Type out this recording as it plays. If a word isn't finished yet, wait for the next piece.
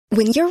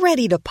When you're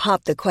ready to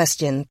pop the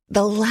question,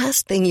 the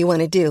last thing you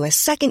want to do is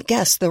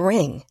second-guess the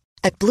ring.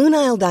 At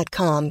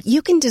BlueNile.com,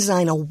 you can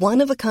design a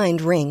one-of-a-kind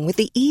ring with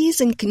the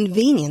ease and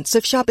convenience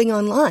of shopping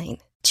online.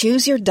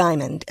 Choose your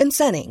diamond and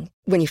setting.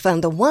 When you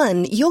find the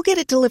one, you'll get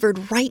it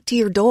delivered right to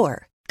your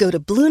door. Go to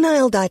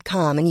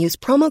BlueNile.com and use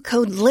promo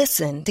code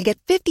LISTEN to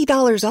get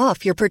 $50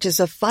 off your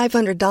purchase of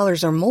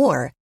 $500 or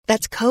more.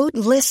 That's code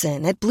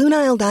LISTEN at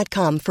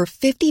BlueNile.com for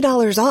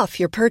 $50 off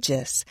your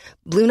purchase.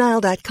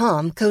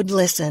 BlueNile.com, code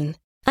LISTEN.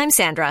 I'm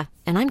Sandra,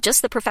 and I'm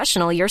just the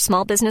professional your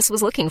small business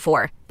was looking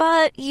for.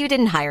 But you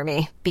didn't hire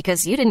me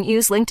because you didn't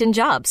use LinkedIn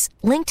Jobs.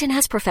 LinkedIn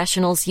has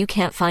professionals you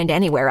can't find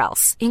anywhere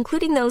else,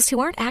 including those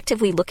who aren't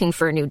actively looking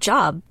for a new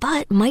job,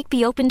 but might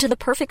be open to the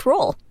perfect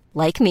role,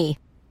 like me.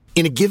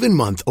 In a given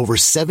month, over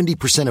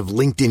 70% of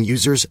LinkedIn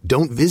users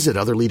don't visit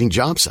other leading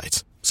job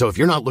sites. So if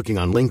you're not looking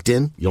on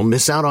LinkedIn, you'll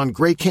miss out on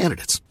great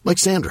candidates like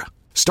Sandra.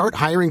 Start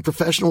hiring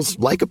professionals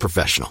like a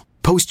professional.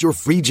 Post your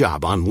free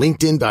job on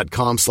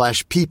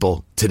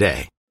linkedin.com/people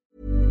today.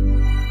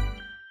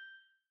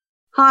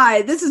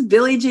 Hi, this is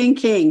Billie Jean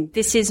King.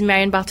 This is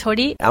Marion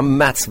Bartoli. I'm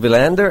Mats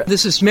Wilander.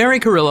 This is Mary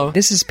Carrillo.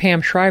 This is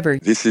Pam Shriver.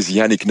 This is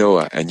Yannick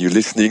Noah, and you're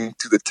listening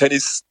to the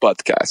Tennis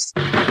Podcast.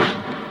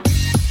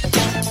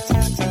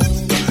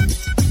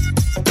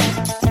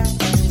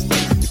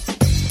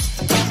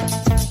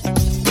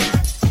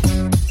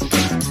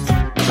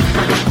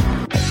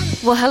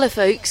 Well, hello,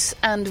 folks,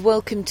 and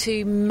welcome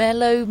to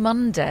Mellow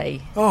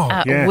Monday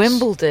at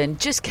Wimbledon.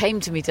 Just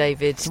came to me,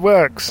 David. It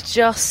works.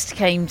 Just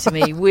came to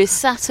me. We're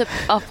sat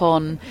up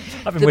on...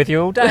 I've been with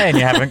you all day and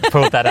you haven't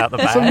pulled that out the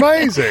bag. It's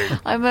amazing.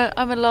 I'm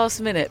a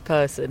last-minute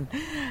person.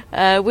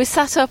 We're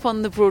sat up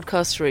on the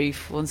broadcast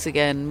roof once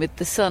again with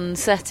the sun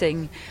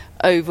setting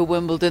over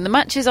Wimbledon. The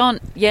matches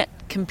aren't yet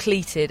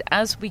completed.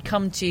 As we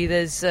come to you,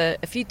 there's a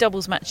few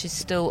doubles matches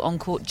still on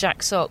court.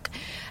 Jack Sock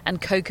and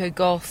Coco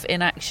Gauff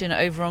in action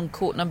over on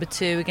court number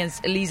 2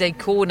 against Alizé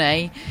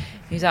Cornet,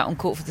 who's out on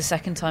court for the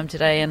second time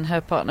today, and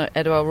her partner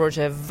Edouard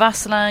Roger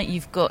Vasselin.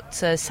 You've got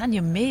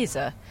Sania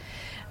Mirza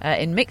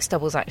in mixed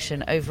doubles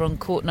action over on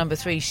court number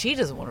 3. She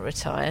doesn't want to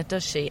retire,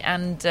 does she?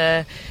 And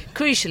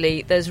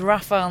crucially, there's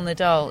Rafael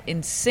Nadal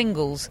in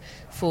singles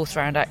fourth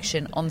round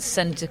action on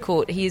centre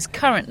court. He is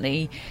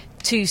currently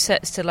 2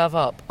 sets to love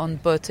up on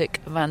Botic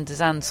van de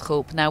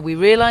Zandschulp. Now, we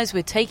realise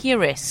we're taking a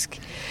risk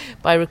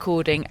by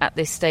recording at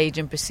this stage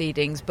in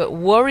proceedings, but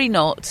worry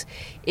not.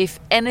 If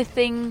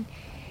anything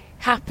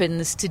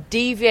happens to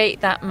deviate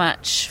that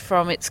match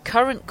from its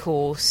current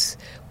course,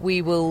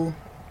 we will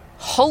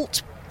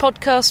halt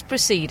podcast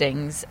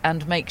proceedings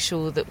and make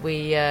sure that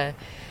we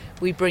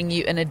bring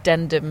you an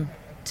addendum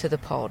to the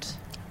pod.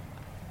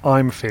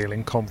 I'm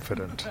feeling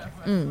confident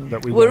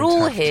that we We're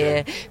won't all have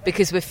here to.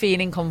 because we're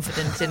feeling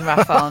confident in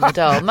Rafael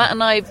Nadal. Matt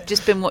and I have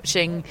just been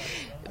watching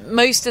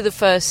most of the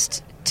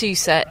first 2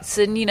 sets,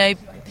 and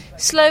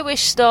slowish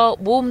start,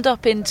 warmed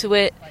up into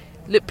it,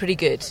 looked pretty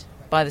good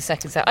by the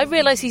second set. I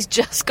realise he's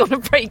just got a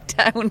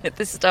breakdown at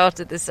the start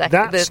of the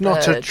second. That's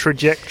not a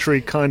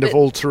trajectory kind of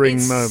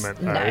altering moment,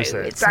 though, is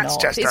it?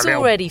 That's not. It's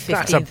already 15-30.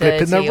 That's a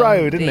blip in the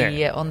road, isn't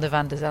it? On the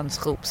Van der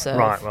Zandschulp serve.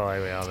 Right, well,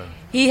 here we are then.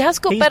 He has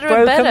got better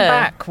and better. He's broken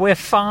back. We're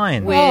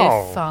fine.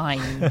 We're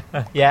fine.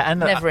 Yeah, and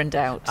never in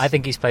doubt. I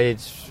think he's played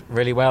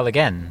really well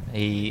again.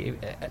 He,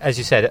 as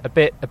you said, a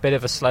bit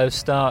of a slow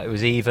start. It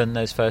was even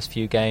those first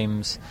few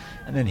games,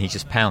 and then he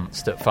just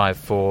pounced at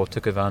 5-4,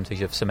 took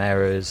advantage of some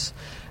errors,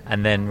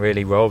 and then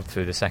really rolled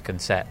through the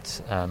second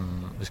set.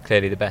 Was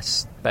clearly the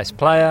best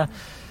player.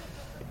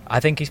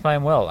 I think he's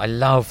playing well. I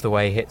love the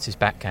way he hits his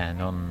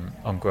backhand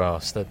on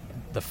grass.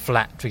 The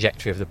flat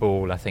trajectory of the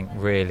ball, I think,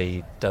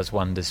 really does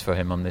wonders for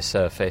him on this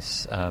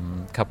surface.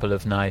 Couple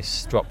of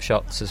nice drop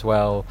shots as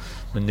well,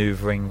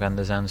 manoeuvring Van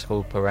der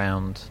Zandschulp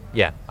around.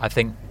 Yeah, I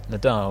think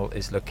Nadal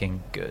is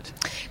looking good.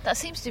 That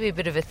seems to be a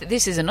bit of a...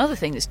 this is another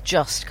thing that's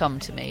just come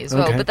to me as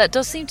well, but that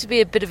does seem to be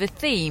a bit of a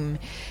theme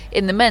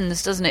in the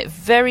men's, doesn't it?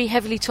 Very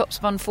heavily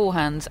topspun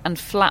forehands and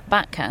flat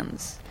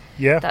backhands.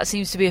 Yeah. That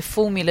seems to be a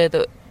formula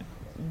that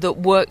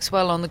works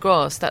well on the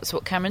grass. That's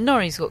what Cameron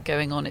Norrie's got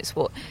going on. It's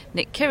what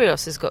Nick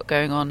Kyrgios has got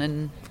going on,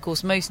 and of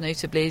course most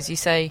notably, as you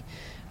say,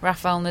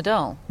 Rafael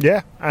Nadal.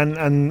 Yeah,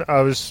 and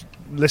I was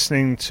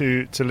listening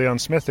to Leon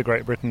Smith, the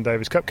Great Britain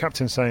Davis Cup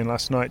captain, saying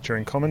last night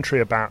during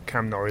commentary about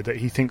Cam Norrie that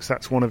he thinks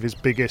that's one of his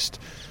biggest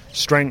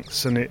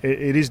strengths, and it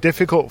is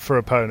difficult for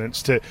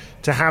opponents to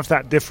have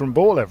that different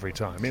ball every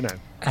time,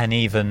 And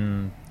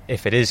even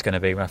if it is going to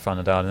be Rafael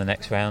Nadal in the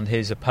next round,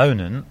 his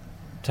opponent,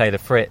 Taylor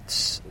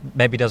Fritz,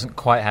 maybe doesn't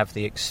quite have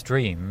the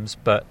extremes,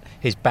 but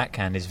his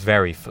backhand is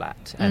very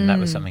flat, and that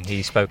was something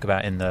he spoke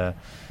about in the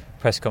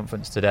press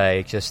conference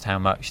today, just how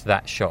much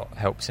that shot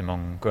helps him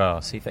on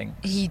grass, he thinks.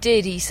 He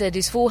did. He said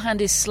his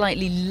forehand is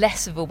slightly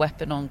less of a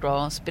weapon on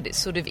grass, but it's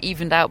sort of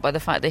evened out by the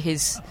fact that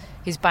his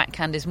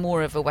backhand is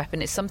more of a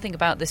weapon. It's something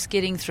about the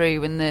skidding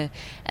through and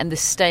the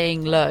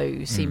staying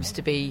low seems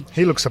to be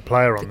he looks a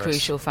player on the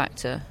crucial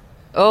factor.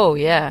 Oh,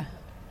 yeah.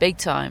 Big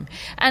time.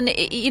 And,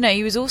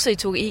 he was also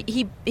talking...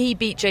 He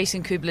beat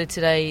Jason Kubler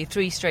today,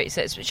 3 straight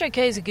sets, which,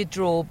 okay, is a good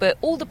draw, but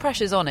all the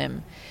pressure's on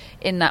him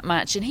in that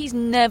match, and he's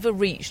never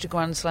reached a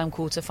Grand Slam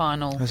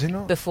quarter-final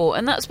before.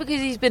 And that's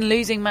because he's been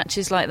losing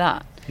matches like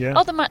that. Yeah.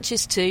 Other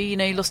matches too.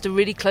 He lost a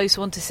really close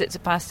one to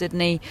Tsitsipas, didn't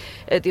he,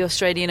 at the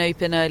Australian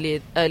Open earlier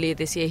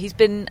this year. He's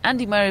been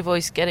Andy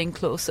Murray-voice getting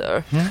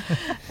closer.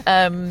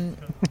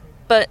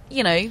 But,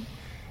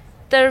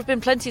 there have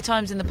been plenty of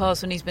times in the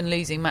past when he's been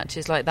losing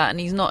matches like that, and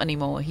he's not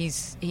anymore.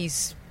 He's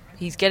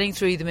getting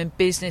through them in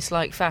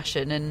business-like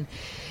fashion, and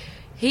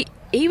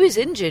he was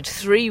injured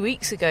 3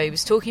 weeks ago. He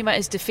was talking about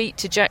his defeat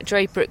to Jack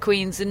Draper at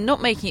Queen's and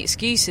not making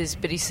excuses,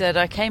 but he said,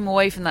 I came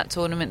away from that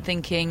tournament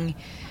thinking,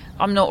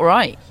 I'm not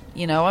right.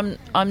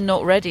 I'm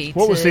not ready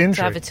to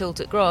have a tilt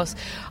at grass.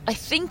 I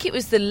think it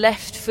was the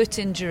left foot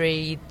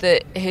injury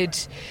that had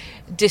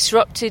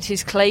disrupted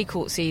his clay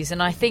court season.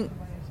 I think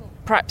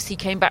perhaps he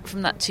came back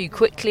from that too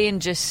quickly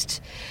and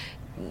just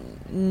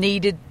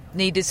needed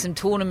some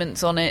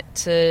tournaments on it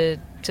to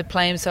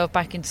play himself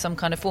back into some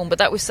kind of form. But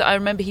I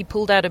remember he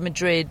pulled out of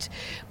Madrid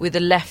with a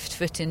left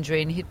foot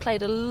injury, and he'd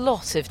played a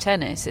lot of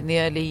tennis in the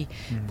early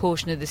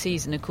portion of the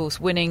season, of course,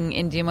 winning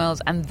Indian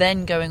Wells and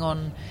then going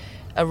on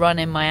a run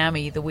in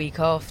Miami the week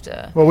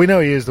after. Well, we know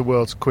he is the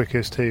world's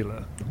quickest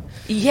healer.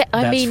 Yeah,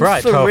 That's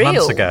right. 12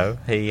 months ago,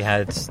 he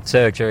had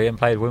surgery and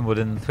played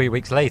Wimbledon 3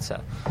 weeks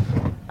later.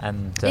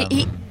 And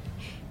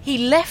he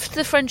left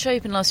the French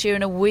Open last year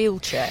in a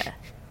wheelchair.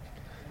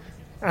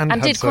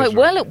 And did quite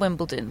well at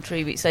Wimbledon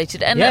 3 weeks later.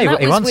 And he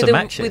that won was some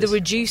matches. with a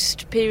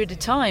reduced period of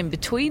time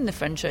between the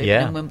French Open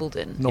and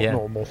Wimbledon. Not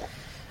normal.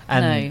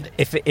 And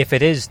if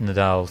it is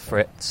Nadal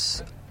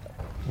Fritz,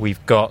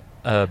 we've got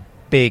a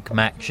big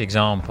match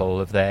example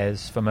of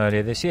theirs from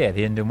earlier this year,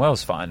 the Indian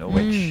Wells final,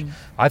 which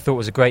I thought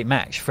was a great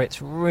match.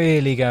 Fritz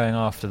really going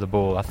after the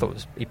ball. I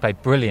thought he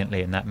played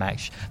brilliantly in that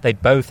match.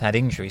 They'd both had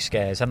injury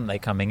scares, hadn't they,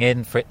 coming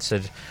in? Fritz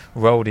had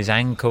rolled his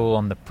ankle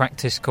on the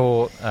practice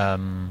court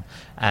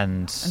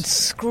and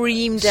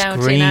screamed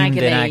out in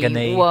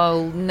agony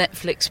while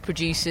Netflix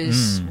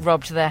producers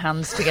rubbed their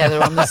hands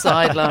together on the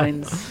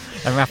sidelines.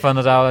 And Rafael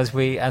Nadal,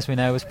 as we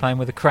know, was playing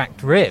with a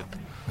cracked rib.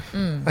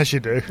 As you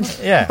do.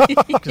 Yeah,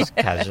 just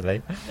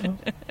casually.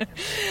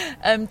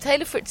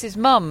 Taylor Fritz's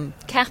mum,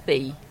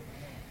 Kathy,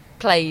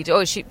 played,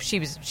 she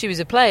was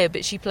a player,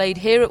 but she played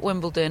here at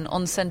Wimbledon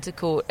on centre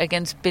court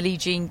against Billie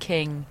Jean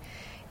King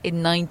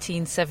in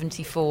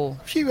 1974.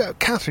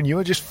 Catherine, you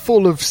are just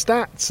full of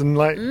stats and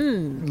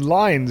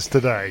lines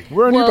today.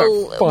 We're only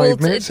about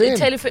 5 minutes in.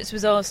 Taylor Fritz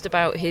was asked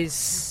about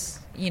his,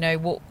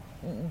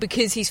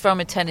 because he's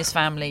from a tennis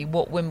family,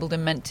 what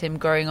Wimbledon meant to him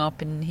growing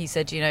up, and he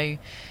said,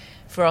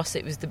 for us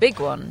it was the big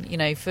one.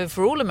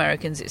 For all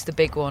Americans it's the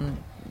big one,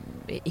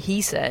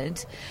 he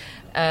said.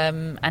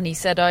 And he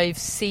said, I've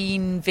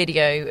seen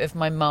video of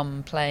my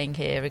mum playing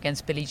here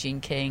against Billie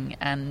Jean King,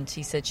 and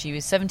he said she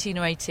was 17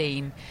 or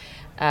 18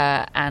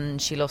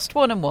 and she lost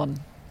 1-1.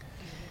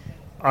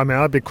 I mean,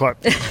 I'd be quite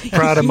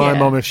proud of my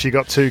mum if she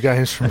got 2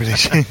 games from Billie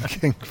Jean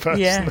King,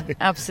 personally. Yeah,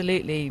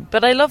 absolutely.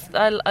 But I love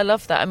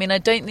that. I mean, I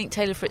don't think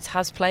Taylor Fritz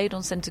has played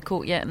on centre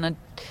court yet, and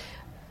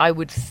I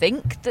would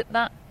think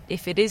that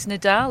if it is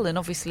Nadal, and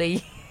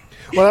obviously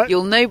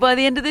you'll know by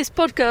the end of this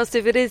podcast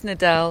if it is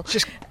Nadal.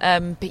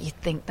 But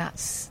you'd think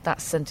that's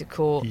centre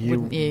court,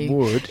 wouldn't you?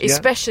 Would, yeah.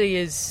 Especially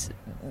as,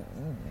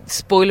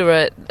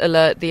 spoiler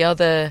alert, the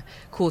other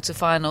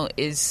quarter-final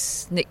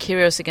is Nick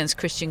Kyrgios against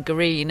Christian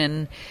Garin,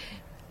 and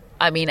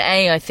I mean,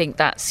 I think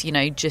that's,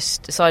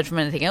 just aside from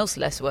anything else,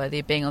 less worthy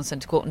of being on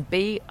centre court, and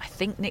B, I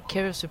think Nick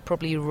Kyrgios would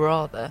probably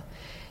rather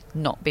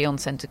not be on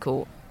centre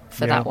court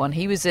for that one.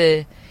 He was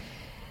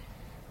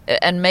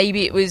and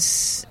maybe it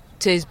was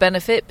to his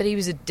benefit, but he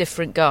was a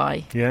different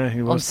guy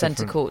he was on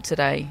centre court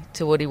today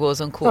to what he was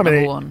on court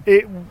number 1.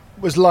 It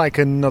was like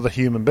another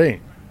human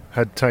being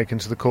had taken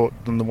to the court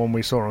than the one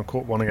we saw on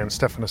court 1 against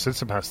Stefanos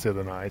Tsitsipas the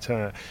other night.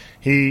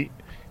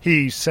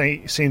 He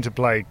seemed to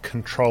play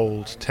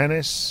controlled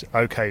tennis.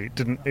 Okay,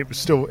 it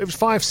was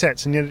 5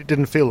 sets, and yet it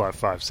didn't feel like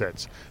 5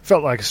 sets. It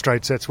felt like a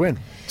straight sets win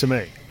to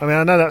me. I mean,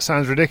 I know that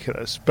sounds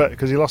ridiculous, but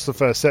because he lost the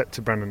first set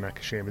to Brandon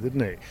Nakashima, didn't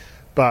he?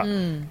 But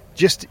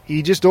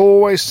he just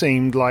always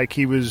seemed like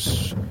he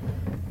was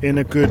in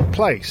a good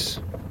place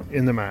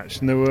in the match,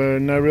 and there were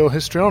no real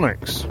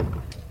histrionics.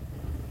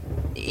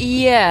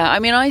 Yeah, I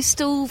mean, I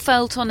still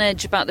felt on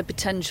edge about the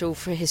potential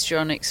for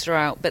histrionics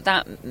throughout, but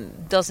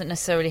that doesn't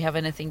necessarily have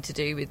anything to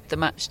do with the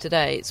match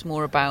today. It's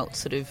more about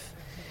sort of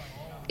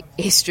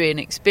history and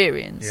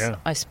experience,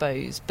 I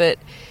suppose. But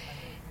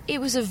it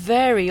was a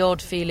very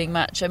odd-feeling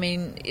match. I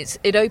mean,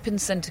 it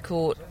opened centre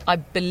court, I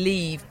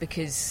believe,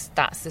 because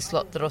that's the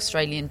slot that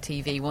Australian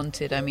TV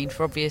wanted. I mean,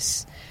 for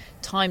obvious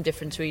time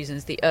difference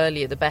reasons, the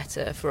earlier the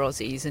better for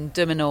Aussies. And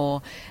De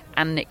Minaur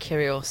and Nick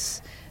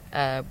Kyrgios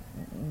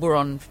were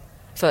on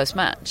first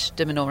match.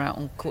 De Minaur out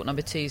on court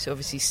number 2, so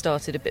obviously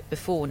started a bit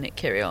before Nick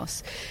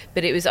Kyrgios.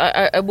 But it was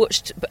I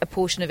watched a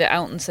portion of it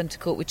out on centre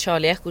court with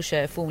Charlie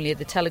Eccleshare, formerly of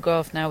the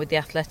Telegraph, now with the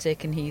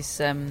Athletic, and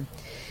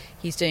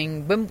He's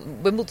doing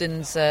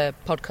Wimbledon's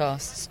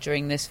podcasts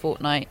during this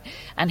fortnight,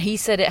 and he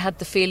said it had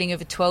the feeling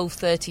of a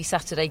 12:30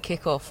 Saturday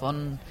kickoff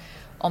on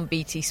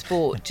BT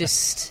Sport,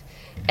 just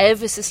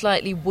ever so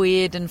slightly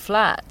weird and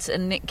flat.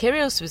 And Nick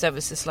Kyrgios was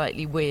ever so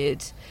slightly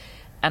weird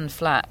and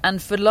flat.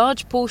 And for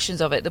large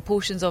portions of it, the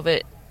portions of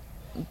it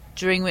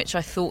during which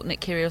I thought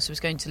Nick Kyrgios was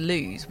going to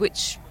lose,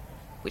 which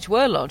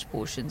were large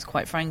portions,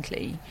 quite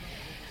frankly,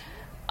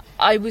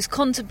 I was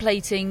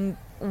contemplating,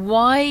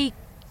 why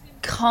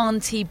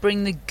can't he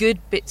bring the good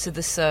bits of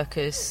the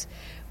circus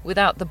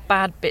without the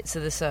bad bits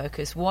of the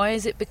circus? Why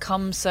has it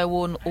become so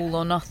all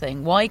or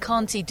nothing? Why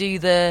can't he do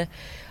the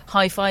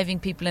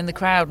high-fiving people in the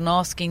crowd and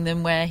asking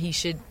them where he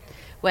should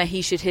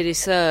hit his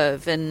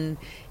serve, and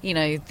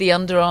the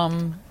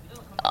underarm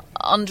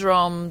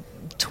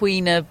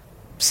tweener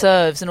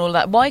serves and all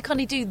that? Why can't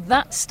he do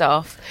that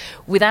stuff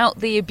without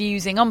the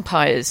abusing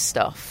umpires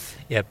stuff?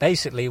 Yeah,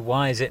 basically,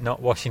 why is it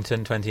not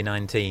Washington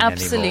 2019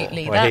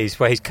 Absolutely, anymore?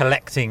 Where he's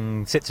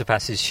collecting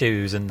Tsitsipas's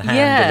shoes and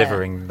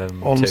delivering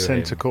them on to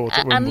centre him. court at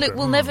And Wimbledon. look,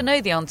 we'll never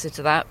know the answer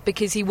to that,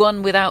 because he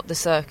won without the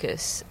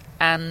circus.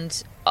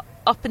 And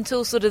up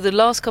until sort of the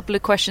last couple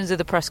of questions of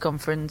the press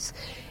conference,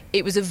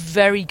 it was a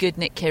very good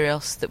Nick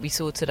Kyrgios that we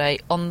saw today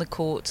on the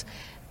court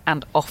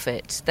and off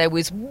it. There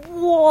was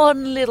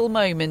one little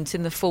moment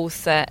in the fourth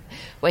set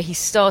where he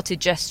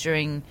started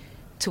gesturing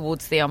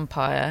towards the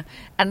umpire,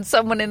 and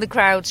someone in the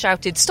crowd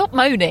shouted, "Stop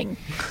moaning!"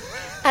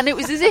 And it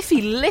was as if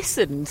he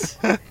listened.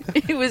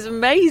 It was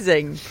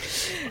amazing,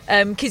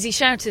 because he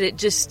shouted it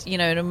just,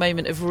 in a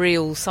moment of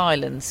real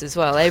silence as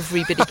well.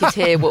 Everybody could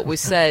hear what was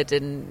said,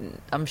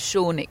 and I'm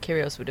sure Nick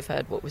Kyrgios would have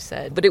heard what was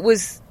said. But it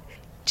was,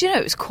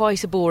 it was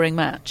quite a boring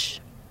match.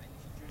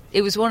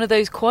 It was one of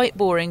those quite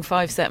boring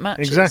 5-set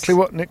matches. Exactly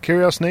what Nick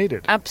Kyrgios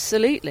needed.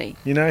 Absolutely.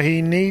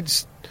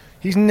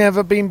 He's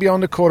never been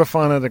beyond a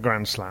quarter-final of the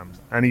Grand Slam,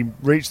 and he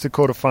reached the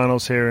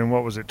quarter-finals here in,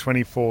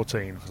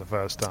 2014 for the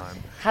first time.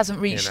 Hasn't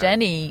reached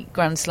any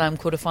Grand Slam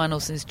quarter-final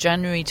since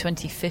January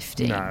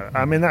 2015. No,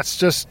 I mean,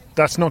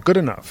 that's not good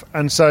enough.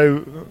 And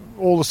so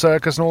all the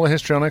circus and all the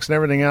histrionics and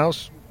everything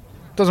else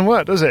doesn't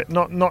work, does it?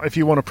 Not if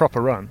you want a proper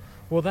run.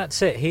 Well,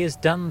 that's it. He has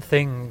done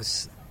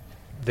things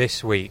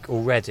this week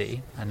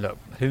already, and look,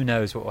 who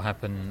knows what will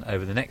happen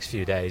over the next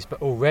few days,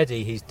 but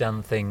already he's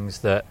done things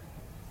that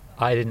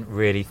I didn't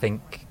really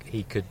think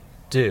he could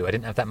do. I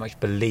didn't have that much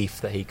belief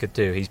that he could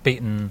do. He's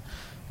beaten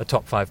a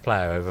top 5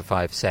 player over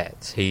 5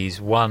 sets. He's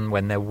won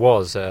when there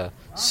was a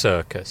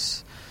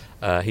circus.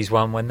 He's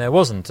won when there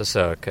wasn't a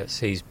circus.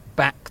 He's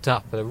backed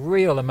up at a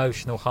real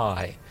emotional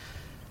high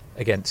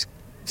against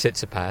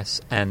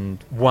Tsitsipas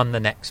and won the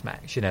next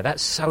match.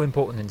 That's so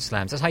important in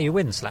slams. That's how you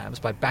win slams,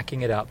 by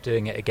backing it up,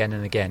 doing it again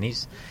and again.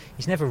 He's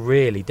never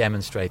really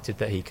demonstrated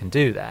that he can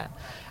do that.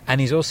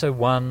 And he's also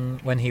won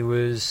when he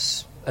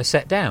was a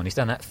set down. He's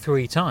done that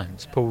 3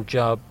 times. Paul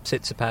Jubb,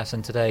 Tsitsipas,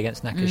 and today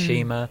against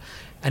Nakashima.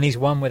 And he's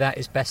won without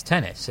his best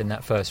tennis in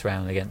that first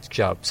round against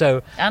Jubb.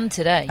 And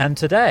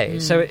today.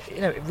 So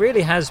it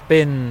really has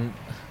been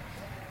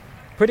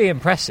pretty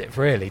impressive,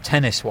 really,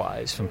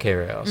 tennis-wise, from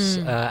Kyrgios.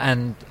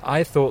 And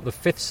I thought the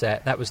 5th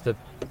set, that was the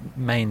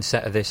main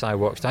set of this I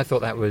watched, I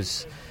thought that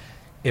was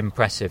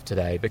impressive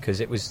today, because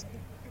it was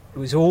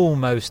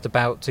almost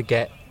about to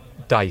get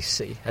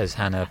dicey, as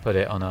Hannah put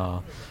it on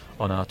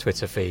our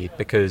Twitter feed,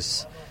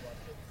 because,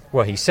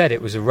 well, he said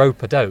it was a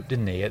rope-a-dope,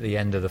 didn't he, at the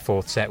end of the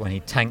 4th set when he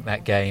tanked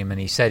that game, and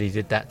he said he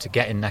did that to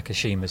get in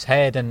Nakashima's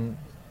head, and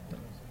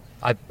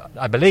I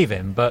believe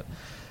him, but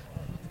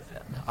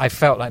I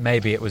felt like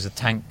maybe it was a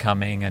tank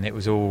coming and it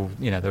was all,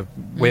 the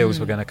wheels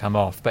were going to come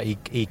off, but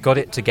he got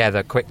it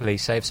together quickly,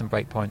 saved some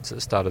break points at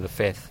the start of the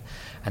 5th,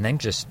 and then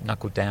just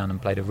knuckled down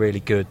and played a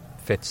really good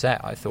 5th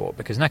set, I thought,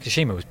 because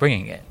Nakashima was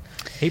bringing it.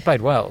 He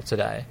played well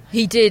today.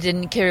 He did,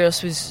 and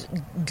Kyrgios was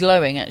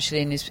glowing,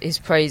 actually, in his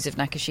praise of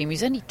Nakashima.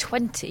 He's only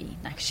 20,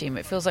 Nakashima.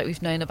 It feels like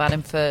we've known about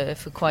him for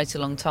quite a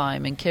long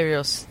time, and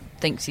Kyrgios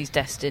thinks he's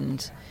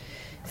destined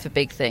for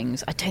big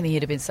things. I don't think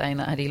he'd have been saying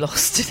that had he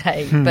lost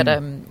today, but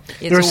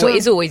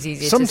it's always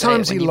easier to say it when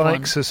sometimes he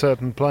likes won. a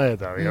certain player,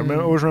 though. I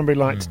always remember he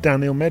liked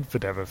Daniil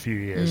Medvedev a few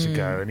years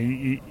ago, and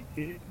he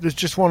there's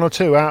just one or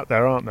two out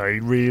there, aren't there? He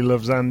really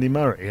loves Andy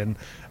Murray,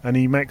 and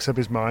he makes up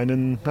his mind,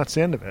 and that's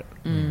the end of it.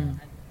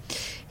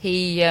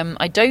 He,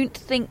 I don't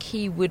think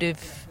he would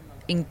have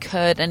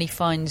incurred any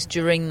fines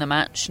during the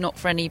match, not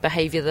for any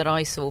behaviour that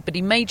I saw, but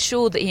he made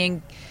sure that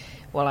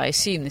I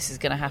assume this is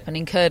going to happen,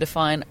 incurred a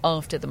fine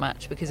after the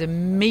match, because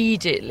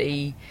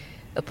immediately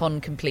upon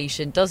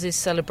completion does his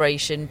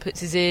celebration, puts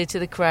his ear to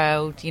the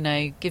crowd,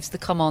 gives the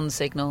come on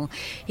signal.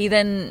 He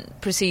then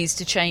proceeds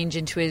to change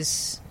into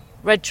his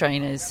red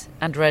trainers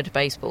and red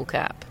baseball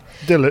cap.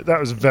 That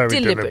was very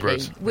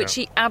deliberate. Which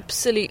he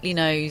absolutely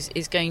knows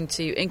is going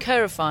to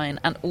incur a fine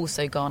and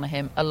also garner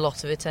him a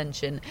lot of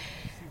attention.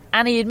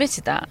 And he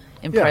admitted that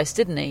in press,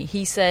 didn't he?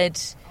 He said,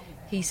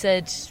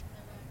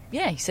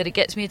 he said it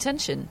gets me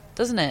attention,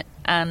 doesn't it?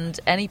 And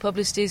any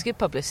publicity is good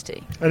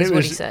publicity, and is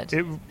what he said.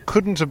 It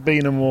couldn't have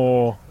been a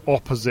more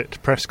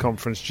opposite press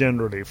conference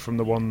generally from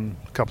the one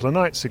a couple of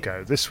nights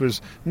ago. This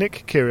was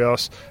Nick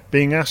Kyrgios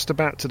being asked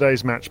about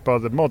today's match by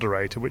the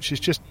moderator, which is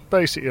just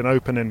basically an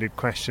open-ended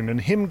question, and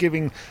him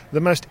giving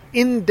the most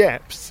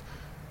in-depth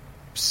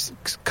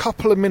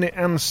couple of minute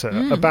answer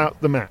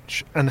about the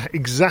match and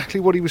exactly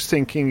what he was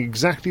thinking,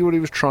 exactly what he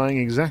was trying,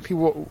 exactly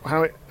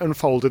how it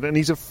unfolded. And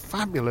he's a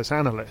fabulous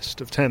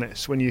analyst of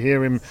tennis when you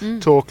hear him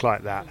talk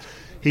like that.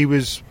 He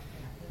was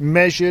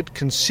measured,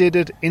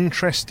 considered,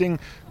 interesting,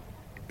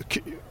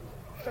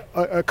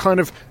 a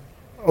kind of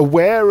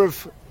aware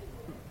of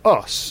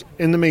us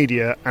in the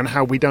media and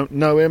how we don't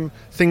know him,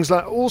 things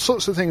like all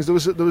sorts of things. There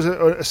was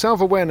a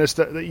self-awareness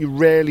that you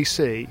rarely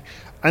see.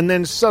 And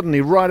then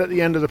suddenly, right at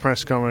the end of the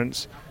press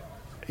conference,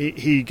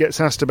 he gets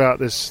asked about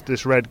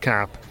this red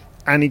cap,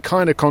 and he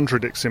kind of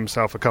contradicts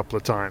himself a couple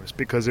of times,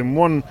 because in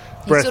one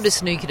breath... He sort of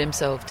snookered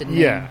himself, didn't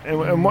he? Yeah,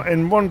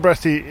 in one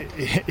breath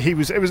he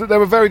was... There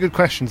were very good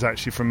questions,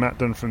 actually, from Matt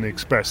Dunn from The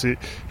Express,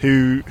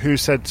 who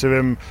said to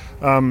him,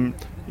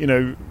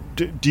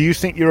 do you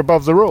think you're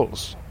above the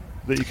rules,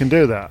 that you can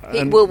do that?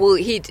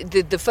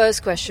 The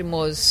first question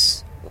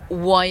was,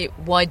 why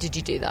did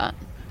you do that?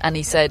 And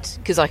he said,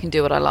 because I can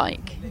do what I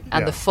like.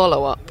 And the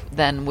follow-up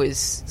then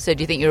was, so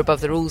do you think you're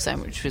above the rules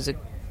then? Which was a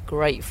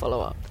great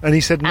follow-up. And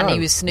he said no. And he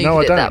was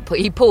snookered at that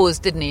point. He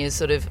paused, didn't he, as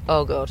sort of,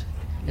 oh, God.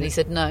 And he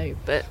said no.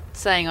 But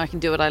saying I can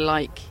do what I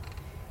like,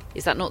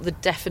 is that not the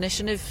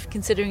definition of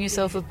considering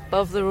yourself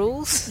above the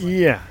rules?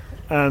 Yeah.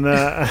 And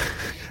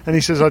and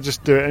he says, I'll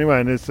just do it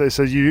anyway. And they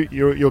say,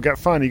 you'll get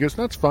fined. He goes,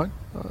 that's fine.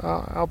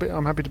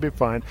 I'm happy to be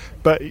fined.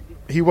 But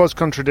he was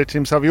contradicting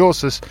himself. He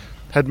also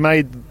had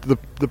made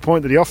the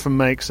point that he often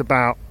makes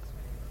about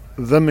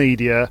the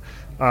media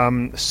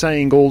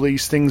saying all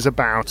these things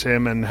about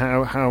him and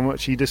how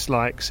much he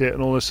dislikes it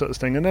and all this sort of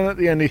thing. And then at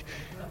the end,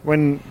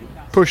 when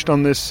pushed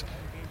on this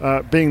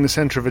being the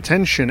centre of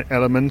attention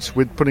element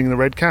with putting the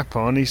red cap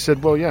on, he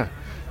said, well, yeah,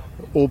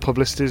 all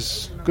publicity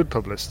is good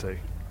publicity,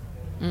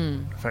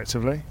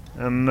 effectively.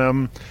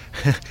 And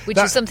which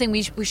is something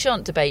we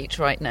shan't debate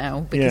right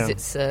now, because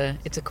it's a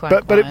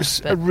quagmire. But it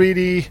was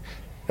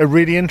a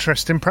really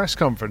interesting press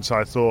conference,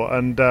 I thought,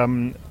 and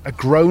a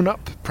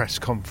grown-up press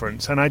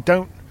conference. And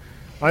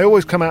I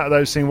always come out of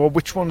those saying, well,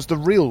 which one's the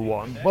real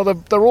one? Well,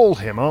 they're all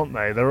him, aren't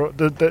they?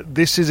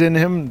 This is in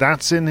him,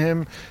 that's in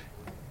him.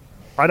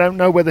 I don't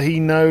know whether he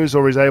knows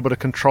or is able to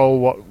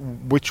control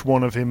which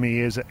one of him he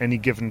is at any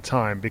given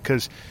time,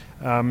 because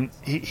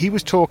he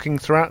was talking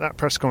throughout that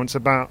press conference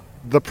about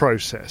the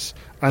process,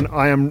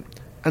 and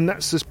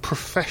that's as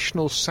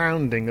professional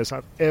sounding as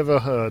I've ever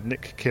heard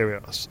Nick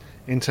Kyrgios,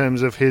 in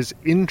terms of his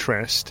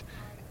interest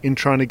in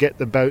trying to get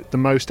the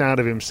most out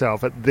of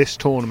himself at this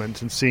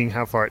tournament and seeing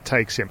how far it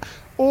takes him.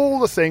 All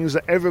the things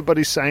that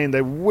everybody's saying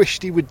they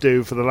wished he would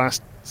do for the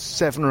last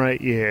 7 or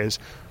 8 years,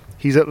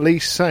 he's at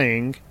least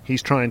saying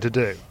he's trying to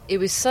do. It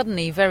was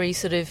suddenly very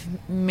sort of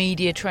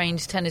media-trained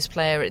tennis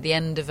player at the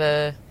end of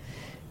a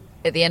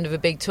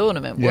big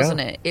tournament,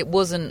 wasn't it? It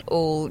wasn't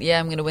all,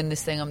 I'm going to win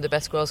this thing, I'm the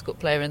best grass court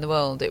player in the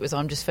world. It was,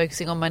 I'm just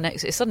focusing on my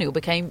next... It suddenly all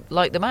became,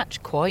 like the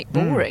match, quite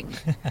boring.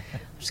 I'm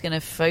just going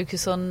to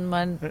focus on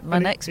my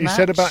next match. He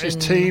said about his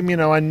team,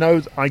 I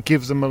know I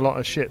give them a lot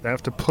of shit. They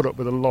have to put up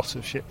with a lot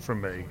of shit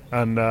from me.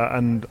 And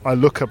I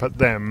look up at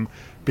them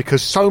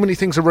because so many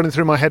things are running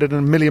through my head at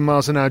 1,000,000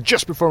 miles an hour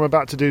just before I'm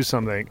about to do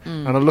something.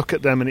 And I look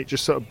at them and it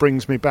just sort of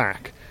brings me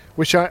back.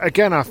 Which, I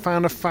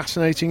found a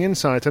fascinating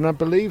insight, and I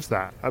believe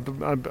that. I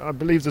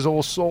believe there's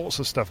all sorts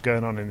of stuff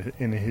going on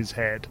in his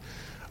head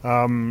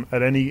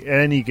at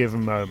any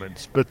given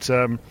moment. But,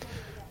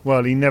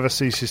 he never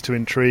ceases to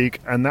intrigue,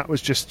 and that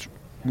was just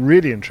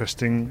really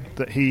interesting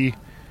that he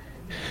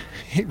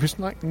was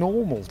like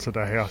normal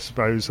today, I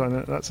suppose. I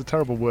know that's a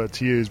terrible word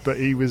to use, but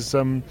he was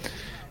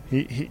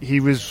he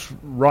was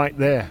right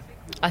there.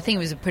 I think it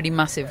was a pretty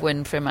massive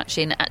win for him,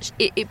 actually. And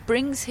it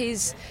brings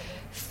his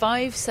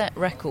 5-set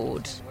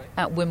record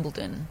at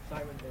Wimbledon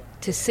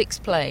to 6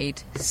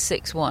 played,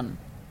 6-1.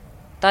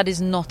 That is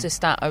not a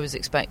stat I was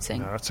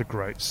expecting. No, that's a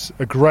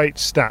great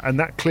stat, and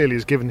that clearly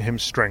has given him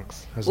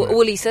strength, hasn't it?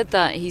 Well, he said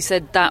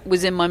that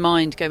was in my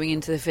mind going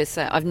into the 5th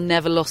set. I've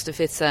never lost a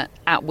 5th set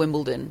at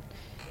Wimbledon.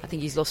 I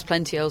think he's lost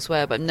plenty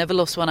elsewhere, but I've never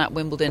lost one at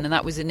Wimbledon, and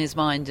that was in his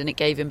mind, and it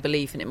gave him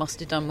belief, and it must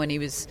have done when he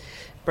was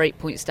break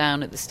points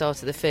down at the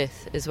start of the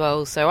 5th as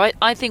well. So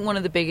I think one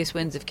of the biggest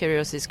wins of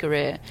Kyrgios'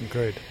 career.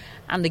 Agreed.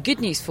 And the good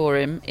news for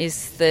him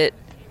is that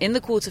in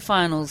the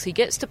quarterfinals, he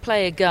gets to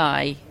play a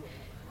guy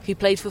who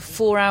played for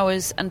 4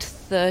 hours and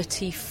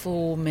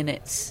 34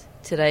 minutes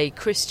today,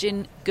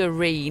 Cristian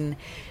Garin,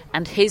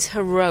 and his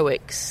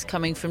heroics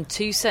coming from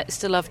 2 sets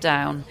to love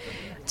down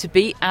to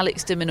beat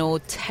Alex de Minaur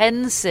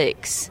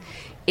 10-6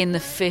 in the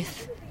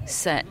 5th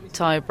set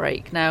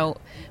tiebreak. Now,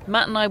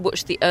 Matt and I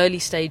watched the early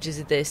stages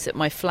of this at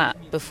my flat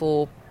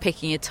before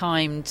picking a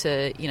time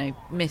to,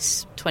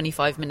 miss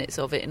 25 minutes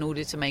of it in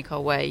order to make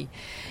our way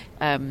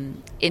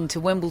into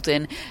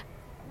Wimbledon.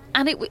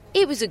 And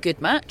it was a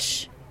good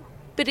match,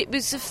 but it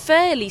was a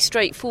fairly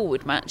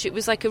straightforward match. It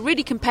was like a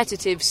really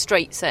competitive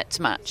straight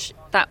set match.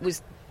 That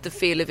was the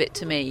feel of it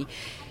to me.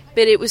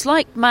 But it was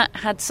like Matt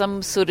had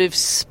some sort of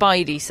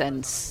spidey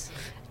sense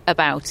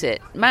about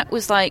it. Matt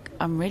was like,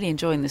 I'm really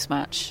enjoying this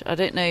match. I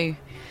don't know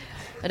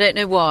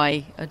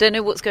why. I don't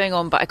know what's going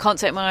on, but I can't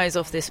take my eyes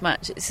off this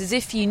match. It's as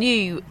if you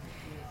knew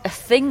a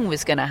thing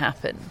was going to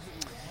happen.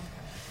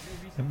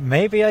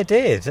 Maybe I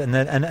did, and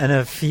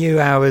a few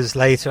hours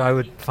later I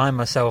would find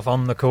myself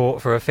on the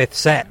court for a fifth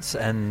set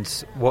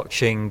and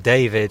watching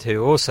David,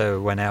 who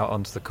also went out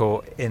onto the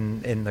court,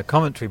 in the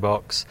commentary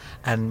box.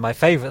 And my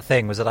favourite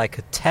thing was that I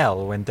could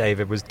tell when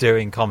David was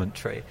doing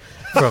commentary.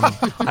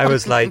 I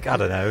was like, I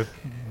don't know,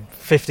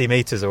 50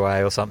 metres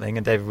away or something,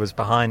 and David was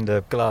behind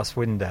a glass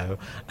window,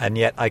 and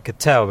yet I could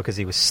tell because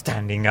he was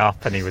standing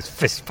up and he was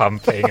fist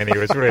pumping and he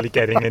was really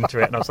getting into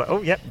it, and I was like,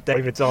 oh yep,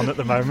 David's on at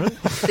the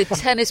moment. The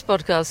Tennis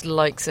Podcast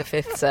likes a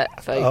fifth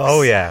set, folks.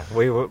 Oh yeah,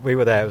 we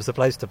were there. It was the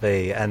place to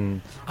be,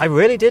 and I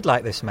really did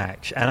like this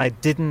match, and I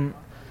didn't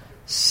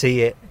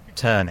see it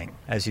turning,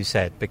 as you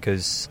said,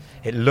 because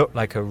it looked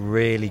like a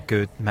really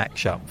good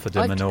match-up for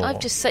de Minaur. I've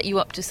just set you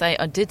up to say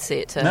I did see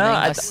it turning. No,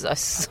 I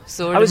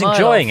saw it. I was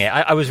enjoying it.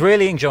 I was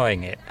really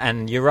enjoying it.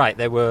 And you're right,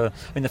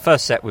 the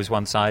first set was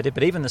one-sided,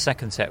 but even the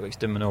second set, which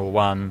de Minaur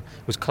won,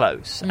 was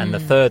close. And the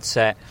third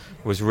set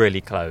was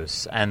really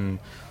close. And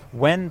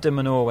when de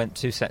Minaur went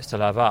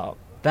 2-0 up,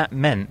 that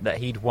meant that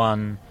he'd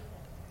won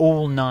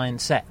all 9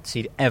 sets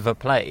he'd ever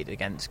played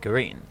against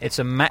Garin. It's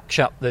a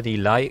match-up that he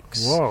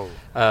likes. Whoa.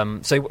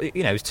 So,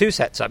 it was 2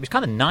 sets up. It was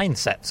kind of 9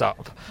 sets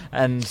up.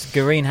 And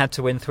Garin had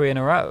to win 3 in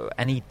a row.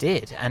 And he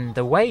did. And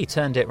the way he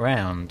turned it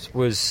round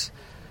was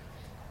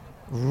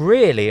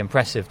really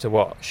impressive to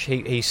watch.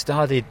 He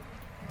started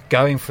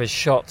going for his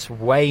shots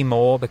way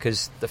more,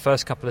 because the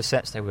first couple of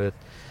sets they were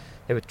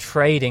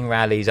trading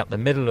rallies up the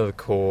middle of the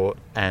court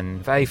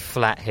and very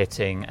flat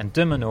hitting. And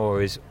de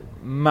Minaur is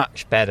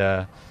much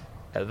better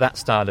at that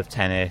style of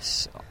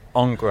tennis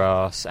on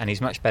grass, and he's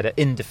much better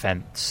in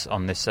defence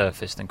on this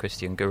surface than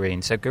Cristian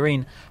Garin. So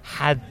Garin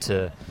had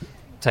to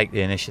take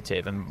the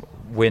initiative and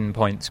win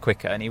points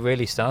quicker, and he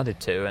really started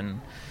to.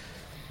 And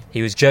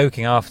he was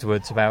joking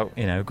afterwards about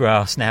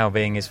grass now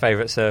being his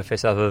favourite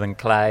surface other than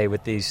clay,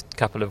 with these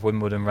couple of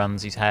Wimbledon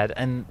runs he's had.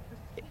 And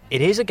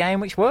it is a game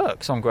which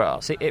works on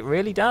grass. It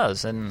really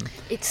does. And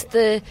it's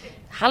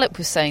Halep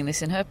was saying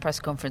this in her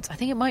press conference. I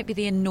think it might be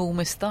the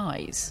enormous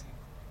thighs.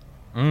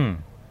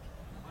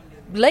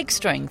 Leg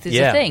strength is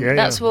a thing.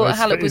 That's what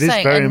Halep was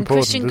saying. And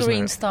Cristian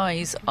Garin's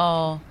thighs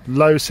are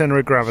low centre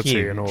of gravity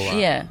huge. And all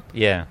that.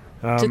 Yeah.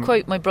 To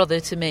quote my brother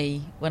to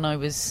me when I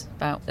was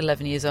about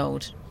 11 years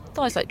old,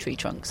 thighs like tree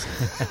trunks.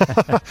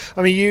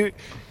 I mean,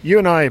 you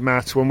and I,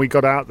 Matt, when we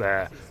got out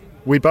there,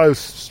 we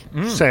both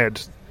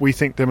said we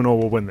think de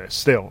Minaur will win this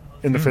still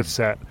in the fifth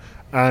set.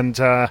 And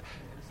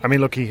I mean,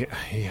 look, he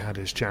had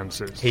his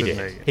chances,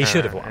 didn't he? He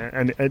should have won.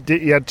 And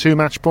he had 2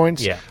 match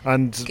points. Yeah.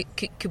 And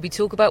could we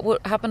talk about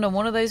what happened on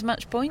one of those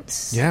match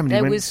points? Yeah, I mean,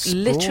 there was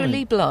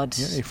literally blood.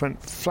 Yeah, he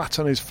went flat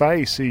on his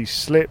face. He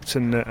slipped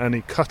and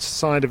he cut the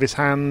side of his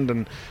hand.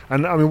 And I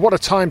mean, what a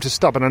time to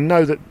stop. And I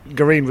know that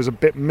Garin was a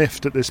bit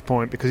miffed at this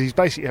point, because he's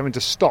basically having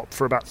to stop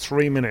for about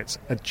 3 minutes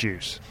at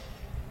deuce.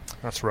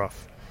 That's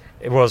rough.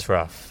 It was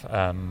rough.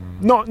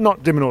 Not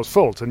de Minaur's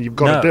fault, and you've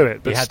got to do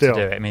it. But he had still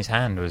to do it. I mean, his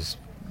hand was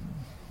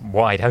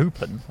wide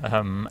open,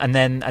 and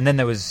then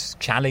there was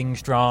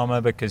challenge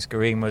drama, because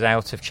Garin was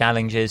out of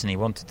challenges and he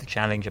wanted to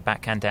challenge a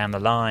backhand down the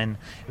line.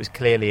 It was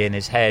clearly in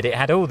his head. It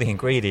had all the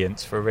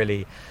ingredients for a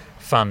really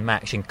fun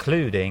match,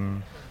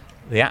 including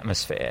the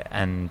atmosphere,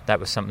 and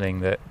that was something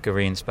that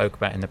Garin spoke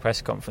about in the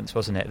press conference,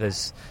 wasn't it? There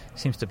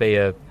seems to be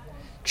a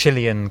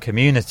Chilean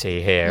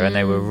community here, and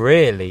they were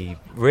really,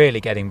 really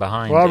getting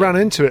behind it. I ran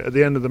into it at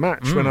the end of the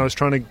match when I was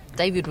trying to...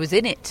 David was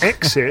in it.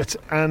 ...exit,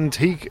 and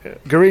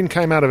Garin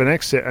came out of an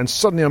exit, and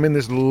suddenly I'm in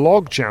this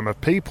logjam of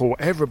people,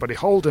 everybody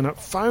holding up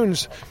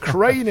phones,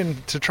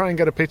 craning to try and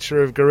get a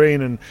picture of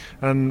Garin,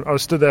 and I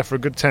was stood there for a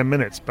good 10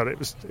 minutes, but it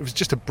was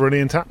just a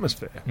brilliant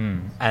atmosphere.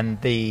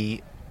 And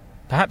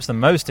perhaps the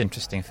most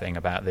interesting thing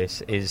about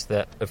this is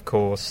that, of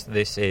course,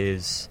 this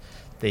is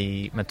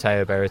the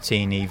Matteo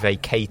Berrettini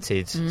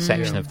vacated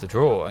section of the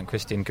draw, and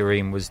Cristian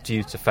Garin was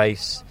due to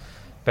face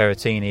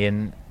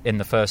Berrettini in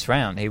the first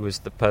round. He was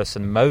the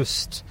person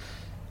most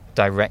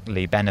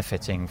directly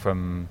benefiting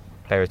from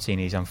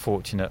Berrettini's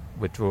unfortunate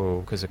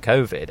withdrawal because of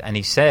COVID, and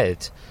he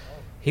said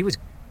he was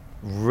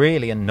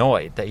really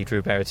annoyed that he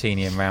drew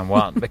Berrettini in round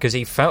 1 because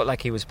he felt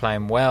like he was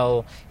playing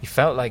well, he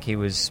felt like he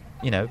was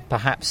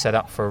perhaps set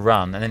up for a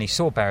run, and then he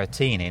saw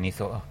Berrettini and he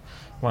thought,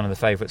 one of the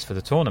favourites for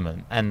the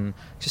tournament. And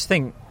just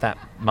think that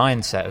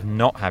mindset of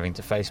not having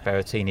to face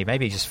Berrettini,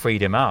 maybe just freed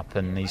him up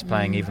and he's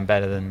playing even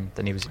better than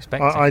he was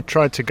expecting. I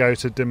tried to go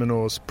to de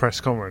Minaur's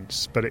press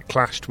conference, but it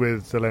clashed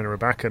with Elena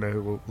Rybakina,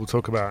 who we'll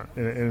talk about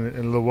in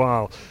a little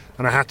while,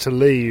 and I had to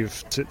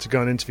leave to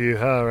go and interview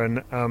her,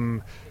 and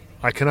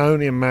I can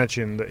only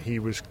imagine that he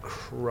was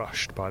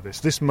crushed by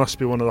this. This must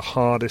be one of the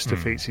hardest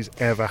defeats he's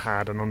ever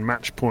had, and on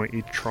match point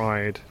he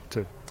tried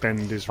to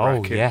bend his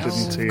racket,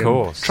 didn't he? Of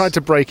course. Tried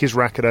to break his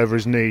racket over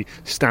his knee,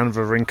 Stan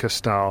Wawrinka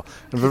style.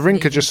 And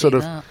Wawrinka just sort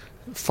of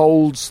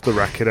folds the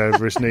racket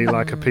over his knee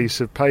like a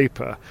piece of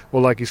paper, or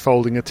like he's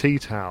folding a tea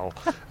towel.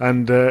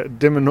 And de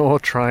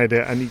Minaur tried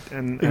it, and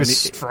he was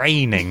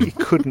straining. He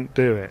couldn't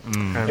do it.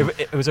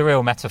 It was a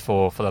real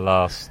metaphor for the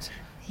last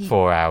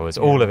 4 hours.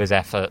 All of his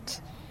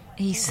effort.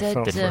 He said,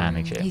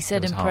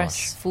 impress,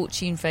 harsh.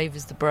 fortune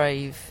favours the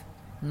brave,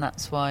 and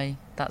that's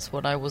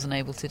what I wasn't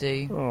able to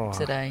do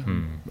today.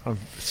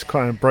 It's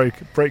kind of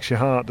breaks your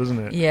heart, doesn't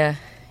it? Yeah,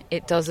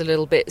 it does a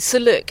little bit. So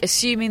look,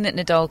 assuming that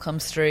Nadal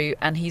comes through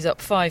and he's up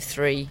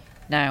 5-3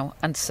 now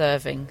and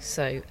serving,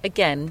 so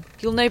again,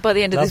 you'll know by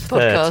the end of this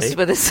podcast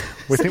whether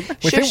we think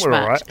we're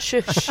all right.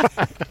 Shush.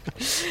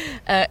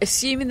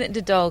 Assuming that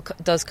Nadal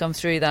does come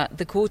through that,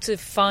 the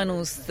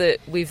quarter-finals that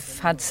we've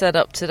had set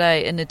up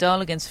today are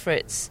Nadal against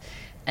Fritz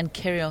and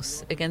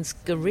Kyrgios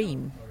against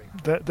Garin.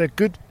 They're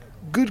good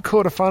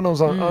quarterfinals,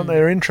 aren't they?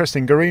 They're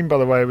interesting. Garin, by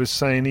the way, was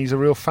saying he's a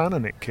real fan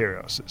of Nick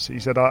Kyrgios. He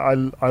said,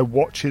 I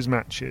watch his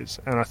matches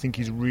and I think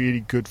he's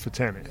really good for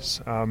tennis.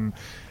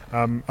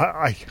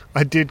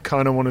 I did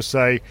kind of want to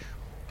say,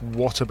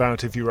 what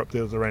about if you're up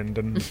the other end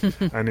and in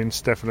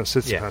Stefanos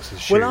Tsitsipas's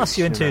shoes? We'll ask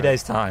you in 2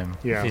 days' time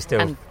if you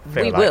still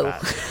feel we like will.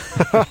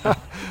 that.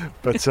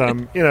 But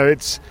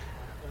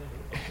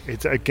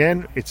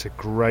it's a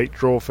great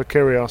draw for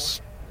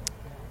Kyrgios.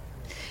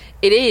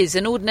 It is,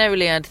 and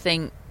ordinarily I'd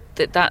think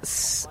that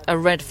that's a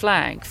red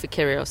flag for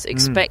Kyrgios,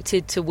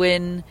 expected to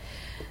win,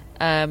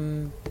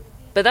 but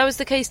that was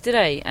the case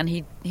today, and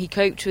he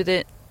coped with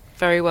it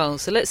very well.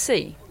 So let's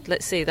see.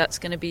 That's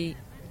going to be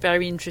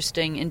very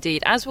interesting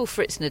indeed, as will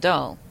Fritz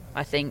Nadal.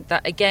 I think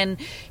that, again,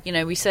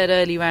 we said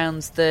early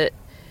rounds that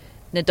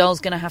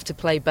Nadal's going to have to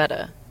play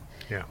better.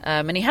 Yeah.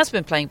 And he has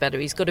been playing better.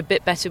 He's got a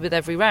bit better with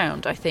every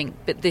round, I think.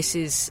 But this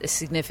is a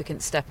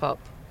significant step up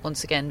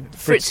once again.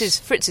 Fritz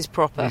is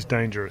proper. He's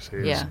dangerous, he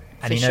is. Yeah,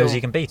 and he knows he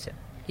can beat him.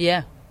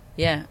 Yeah,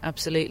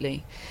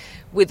 absolutely.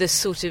 With a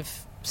sort of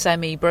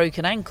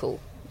semi-broken ankle,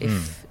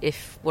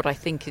 if what I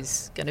think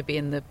is going to be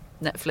in the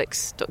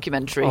Netflix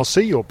documentary. I'll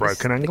see your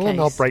broken ankle and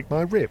I'll break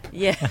my rib.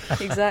 Yeah,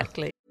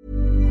 exactly.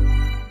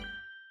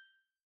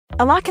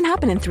 A lot can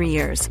happen in 3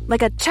 years,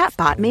 like a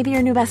chatbot may be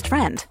your new best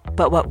friend.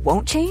 But what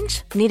won't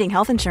change? Needing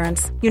health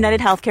insurance. United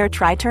Healthcare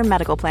Tri-Term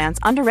Medical Plans,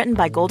 underwritten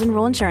by Golden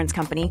Rule Insurance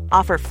Company,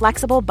 offer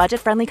flexible,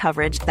 budget-friendly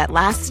coverage that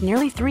lasts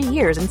nearly 3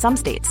 years in some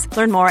states.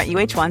 Learn more at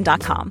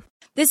uh1.com.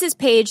 This is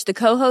Paige, the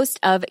co-host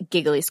of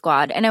Giggly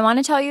Squad, and I want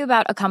to tell you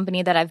about a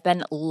company that I've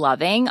been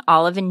loving,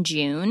 Olive &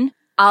 June.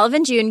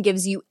 Olive & June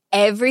gives you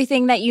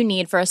everything that you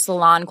need for a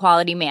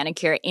salon-quality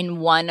manicure in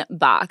one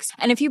box.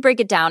 And if you break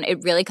it down,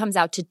 it really comes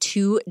out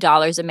to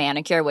 $2 a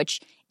manicure, which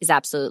is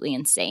absolutely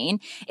insane.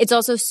 It's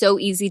also so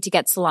easy to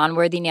get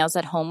salon-worthy nails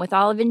at home with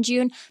Olive &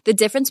 June. The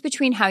difference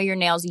between how your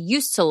nails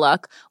used to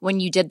look when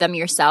you did them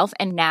yourself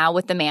and now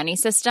with the Mani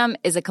system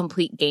is a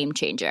complete game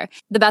changer.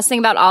 The best thing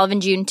about Olive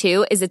 & June,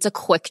 too, is it's a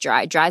quick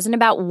dry. Dries in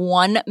about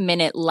 1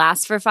 minute,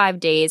 lasts for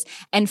 5 days,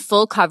 and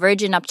full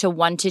coverage in up to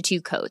 1 to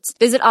 2 coats.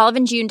 Visit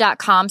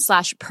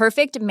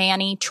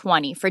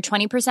oliveandjune.com/perfectmani20 for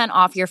 20%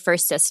 off your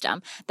first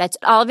system. That's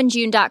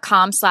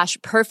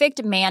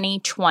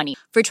oliveandjune.com/perfectmani20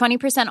 for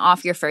 20%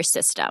 off your first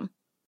system.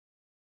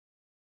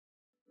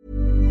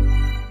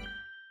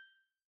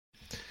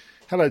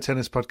 Hello,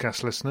 Tennis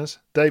Podcast listeners.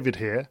 David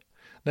here.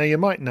 Now, you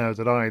might know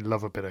that I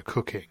love a bit of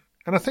cooking,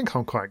 and I think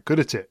I'm quite good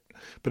at it.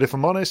 But if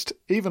I'm honest,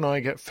 even I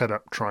get fed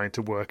up trying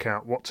to work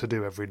out what to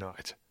do every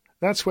night.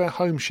 That's where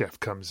Home Chef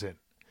comes in.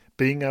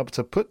 Being able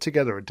to put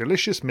together a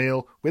delicious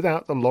meal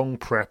without the long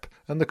prep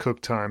and the cook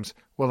times,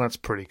 well, that's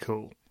pretty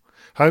cool.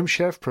 Home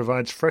Chef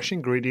provides fresh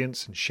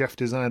ingredients and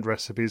chef-designed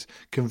recipes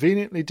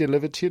conveniently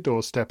delivered to your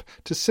doorstep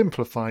to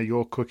simplify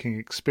your cooking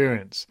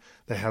experience.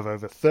 They have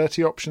over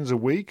 30 options a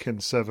week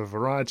and serve a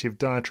variety of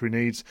dietary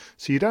needs,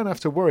 so you don't have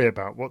to worry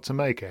about what to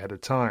make ahead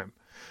of time.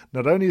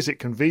 Not only is it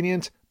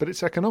convenient, but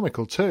it's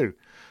economical too.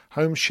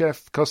 Home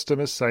Chef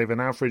customers save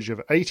an average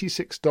of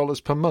 $86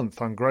 per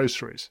month on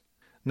groceries.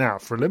 Now,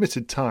 for a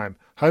limited time,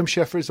 Home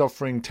Chef is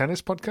offering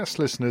Tennis Podcast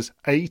listeners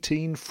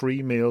 18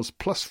 free meals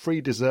plus free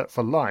dessert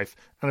for life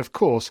and, of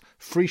course,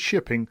 free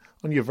shipping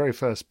on your very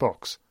first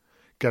box.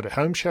 Go to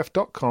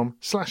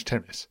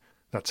homechef.com/tennis.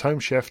 That's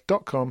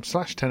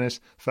homechef.com/tennis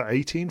for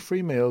 18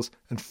 free meals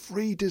and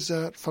free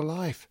dessert for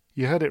life.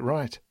 You heard it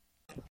right.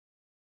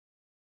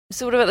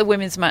 So what about the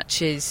women's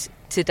matches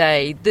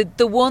today?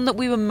 The one that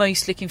we were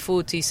most looking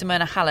forward to,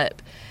 Simona Halep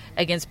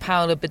against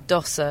Paula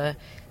Badosa,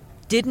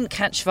 didn't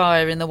catch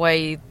fire in the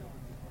way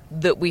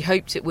that we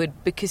hoped it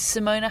would, because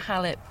Simona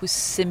Halep was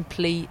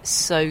simply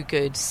so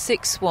good.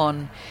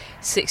 6-1,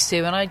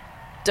 6-2, and I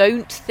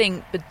don't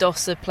think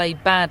Badosa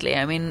played badly.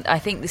 I mean, I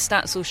think the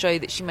stats will show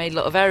that she made a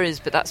lot of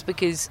errors, but that's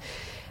because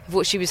of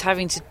what she was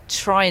having to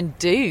try and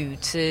do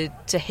to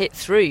hit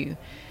through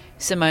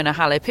Simona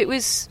Halep. It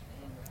was,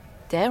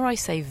 dare I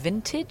say,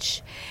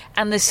 vintage,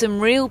 and there's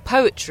some real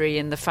poetry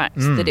in the fact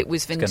that it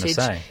was vintage,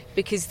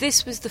 because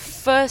this was the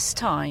first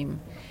time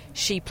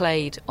she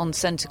played on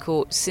centre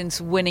court since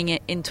winning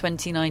it in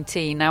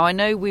 2019. Now, I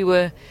know we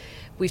were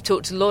we've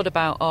talked a lot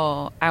about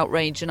our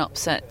outrage and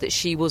upset that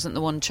she wasn't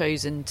the one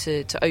chosen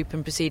to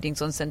open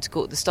proceedings on centre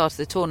court at the start of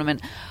the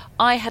tournament.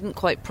 I hadn't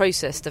quite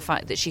processed the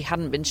fact that she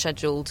hadn't been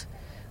scheduled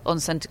on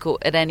centre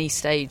court at any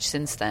stage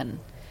since then.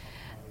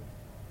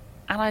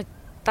 And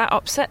that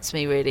upsets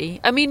me,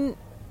 really. I mean,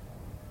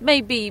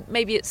 maybe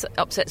it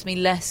upsets me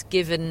less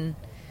given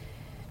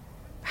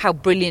how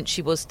brilliant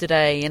she was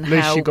today and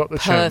how she got the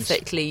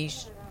perfectly,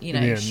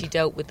 chance, she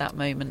dealt with that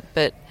moment.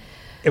 But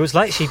it was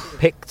like she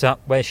picked up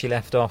where she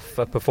left off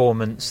a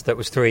performance that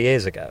was 3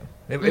 years ago.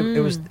 It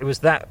was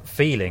that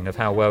feeling of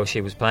how well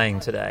she was playing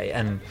today.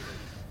 And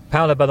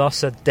Paula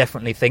Badosa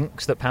definitely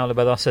thinks that Paula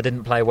Badosa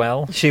didn't play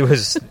well. She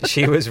was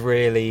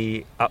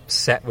really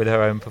upset with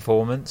her own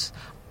performance.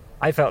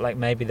 I felt like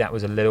maybe that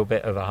was a little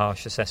bit of a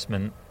harsh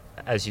assessment,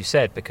 as you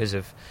said, because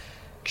of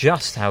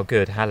just how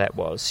good Halep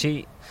was.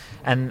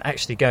 And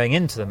actually going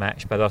into the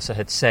match, Badosa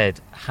had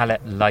said, Halep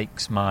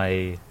likes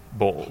my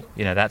ball.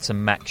 That's a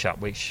matchup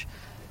which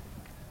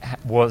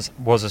was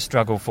a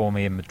struggle for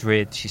me in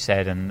Madrid, she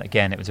said, and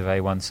again, it was a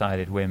very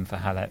one-sided win for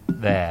Halep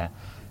there.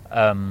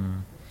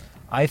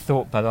 I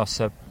thought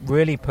Badosa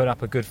really put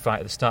up a good fight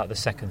at the start of the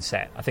second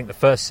set. I think the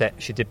first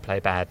set she did play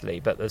badly,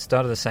 but at the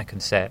start of the second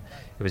set,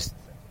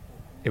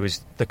 it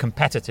was the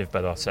competitive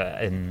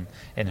Badosa,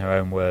 in her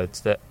own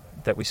words, that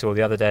we saw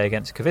the other day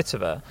against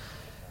Kvitova.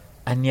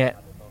 And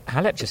yet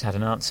Halep just had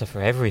an answer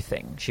for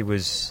everything. She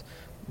was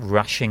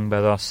rushing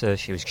Badosa,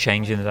 she was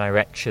changing the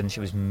direction, she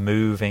was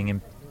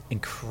moving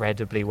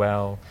incredibly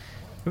well.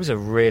 It was a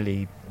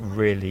really,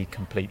 really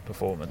complete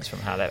performance from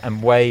Halep,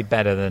 and way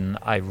better than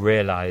I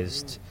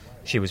realised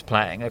she was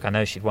playing. Look, I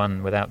know she'd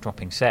won without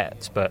dropping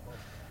sets, but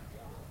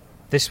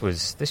this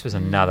was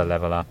another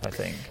level up, I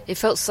think. It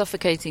felt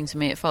suffocating to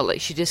me. It felt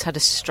like she just had a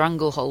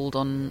stranglehold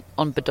on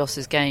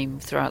Badosa's game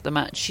throughout the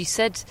match. She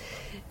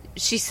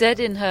said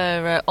in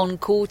her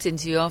on-court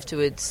interview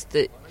afterwards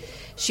that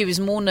she was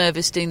more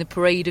nervous doing the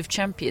Parade of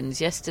Champions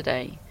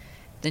yesterday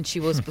than she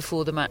was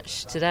before the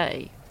match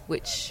today,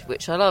 which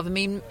I love. I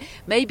mean,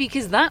 maybe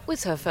because that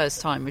was her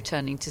first time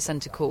returning to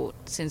centre court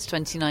since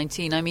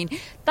 2019. I mean,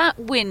 that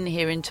win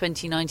here in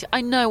 2019,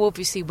 I know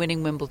obviously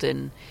winning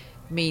Wimbledon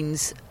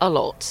means a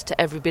lot to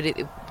everybody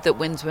that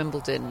wins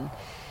Wimbledon,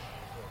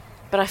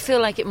 but I feel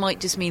like it might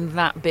just mean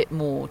that bit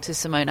more to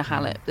Simona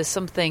Halep. There's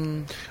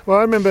something. Well,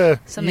 I remember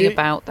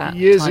about that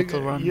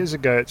title run years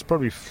ago. It's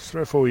probably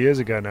 3 or 4 years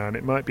ago now, and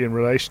it might be in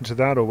relation to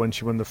that or when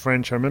she won the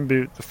French. I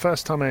remember the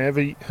first time I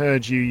ever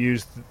heard you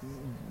use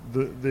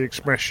the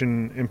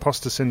expression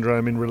imposter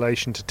syndrome in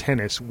relation to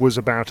tennis was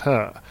about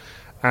her.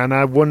 And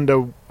I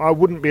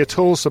wouldn't be at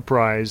all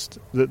surprised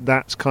that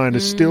that's kind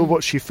of still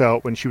what she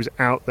felt when she was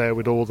out there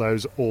with all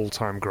those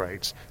all-time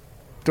greats.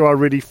 Do I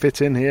really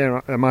fit in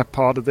here? Am I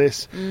part of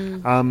this?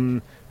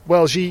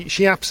 Well,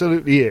 she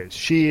absolutely is.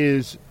 She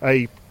is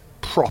a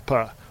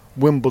proper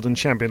Wimbledon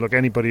champion. Look,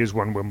 anybody who's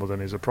won Wimbledon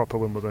is a proper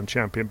Wimbledon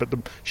champion. But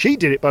she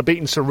did it by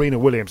beating Serena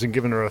Williams and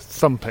giving her a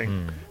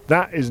thumping.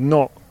 That is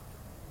not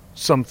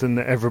something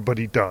that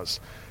everybody does.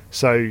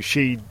 So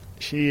she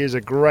is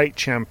a great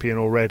champion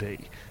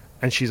already.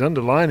 And she's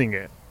underlining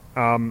it.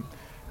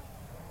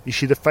 Is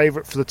she the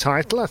favourite for the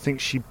title? I think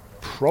she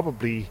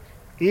probably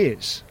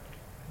is,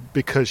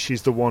 because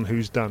she's the one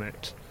who's done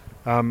it.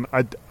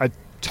 I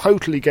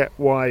totally get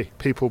why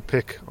people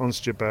pick Ons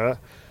Jabeur,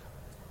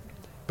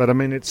 but I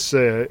mean it's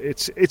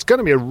going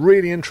to be a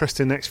really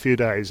interesting next few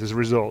days as a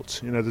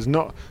result. There's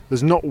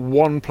not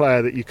one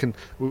player that you can,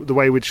 the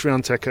way with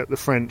Swiatek at the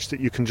French,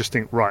 that you can just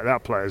think, right,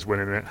 that player's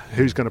winning it.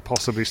 Who's going to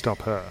possibly stop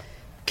her?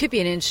 Could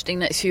be an interesting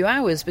next few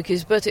hours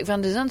because Bertik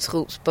van der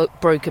Zandschulp's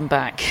broken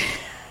back.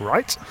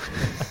 Right.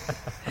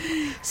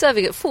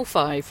 Serving at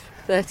 4-5,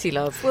 30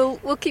 love.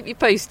 We'll keep you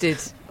posted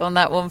on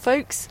that one,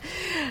 folks.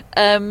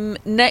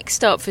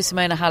 Next up for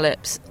Simona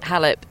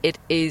Halep, it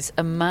is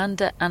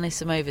Amanda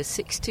Anisimova,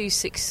 6-2,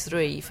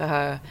 6-3 for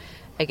her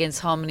against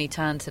Harmony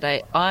Tan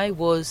today. I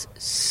was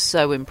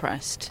so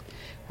impressed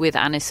with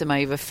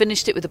Anisimova.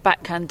 Finished it with a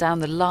backhand down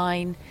the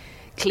line.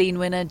 Clean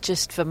winner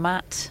just for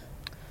Matt.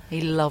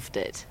 He loved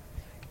it.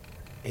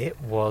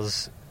 It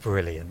was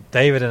brilliant.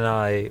 David and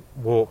I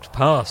walked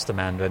past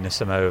Amanda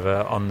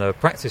Anisimova on the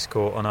practice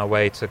court on our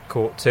way to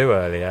court 2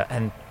 earlier,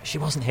 and she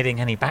wasn't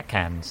hitting any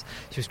backhands.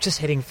 She was just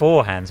hitting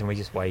forehands, and we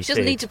just waited. She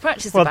doesn't need to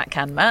practice the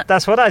backhand, Matt.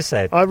 That's what I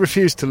said. I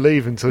refused to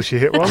leave until she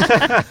hit one.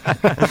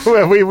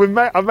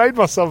 I made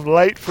myself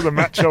late for the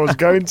match I was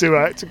going to.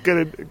 I had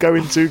to go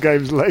in 2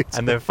 games late.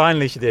 And then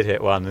finally she did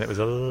hit one, and it was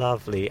a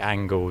lovely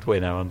angled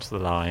winner onto the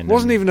line. It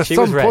wasn't even a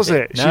thump, was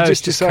it? No, she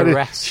just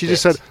decided. She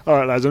just said, "All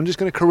right, lads, I'm just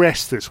going to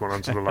caress this one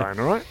onto the line."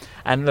 All right.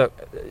 And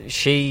look,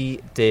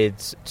 she did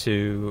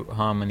to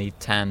Harmony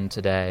Tan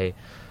today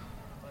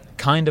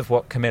kind of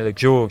what Camilla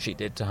Giorgi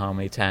did to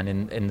Harmony Tan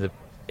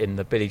in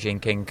the Billie Jean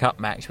King Cup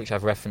match, which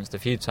I've referenced a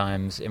few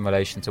times in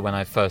relation to when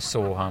I first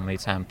saw Harmony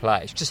Tan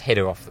play. She just hit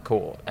her off the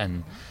court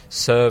and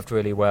served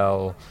really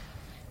well.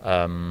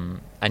 And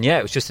yeah,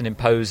 it was just an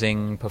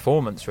imposing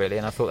performance, really,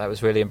 and I thought that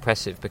was really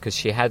impressive because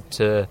she had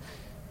to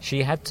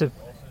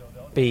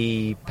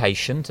be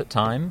patient at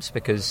times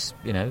because,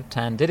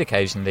 Tan did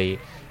occasionally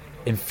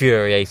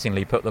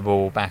infuriatingly put the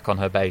ball back on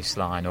her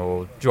baseline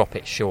or drop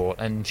it short,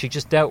 and she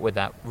just dealt with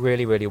that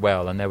really, really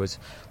well. And there was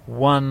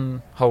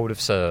one hold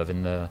of serve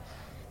in the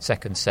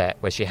second set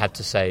where she had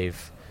to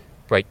save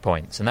break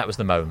points, and that was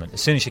the moment.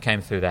 As soon as she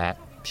came through that,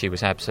 she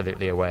was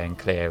absolutely away and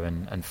clear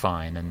and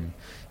fine. And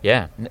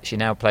yeah, she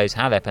now plays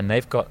Halep, and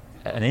they've got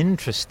an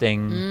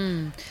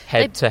interesting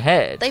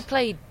head-to-head. They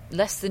played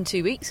less than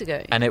 2 weeks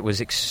ago, and it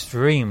was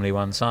extremely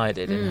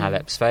one-sided in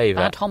Halep's favour.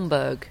 At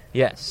Homburg.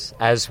 Yes,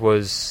 as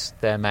was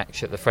their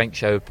match at the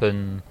French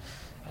Open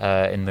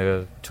in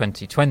the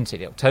 2020,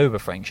 the October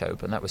French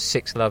Open. That was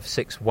 6-love,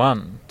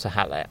 6-1 to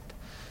Halep.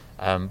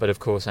 But of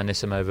course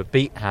Anisimova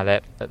beat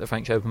Halep at the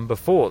French Open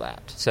before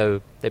that.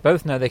 So they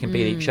both know they can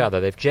beat each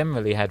other. They've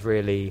generally had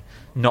really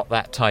not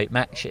that tight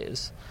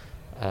matches.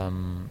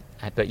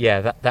 But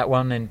yeah, that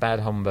one in Bad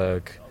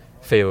Homburg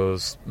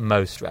feels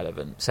most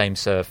relevant. Same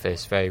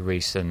surface, very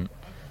recent.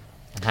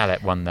 And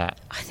Halep won that.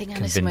 I think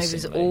Anisimova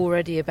is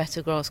already a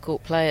better grass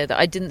court player.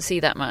 I didn't see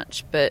that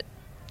match, but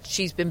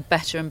she's been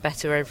better and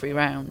better every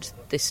round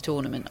this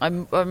tournament.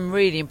 I'm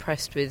really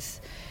impressed with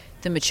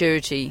the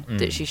maturity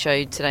that she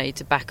showed today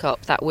to back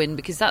up that win,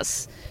 because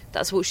that's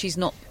what she's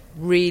not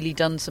really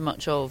done so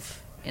much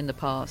of in the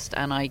past,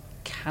 and I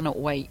cannot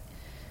wait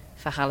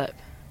for Halep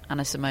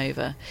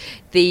Anisimova.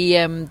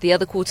 The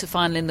other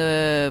quarter-final in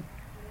the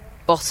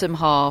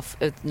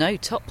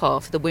top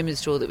half of the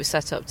women's draw that was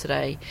set up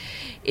today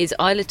is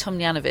Ajla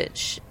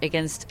Tomljanovic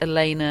against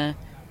Elena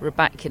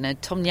Rybakina.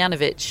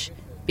 Tomljanovic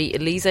beat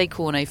Elise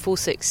Cornet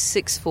 4-6,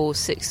 6-4,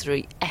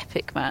 6-3.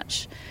 Epic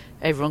match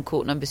over on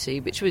court number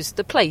 2, which was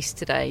the place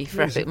today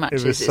for epic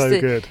matches. It was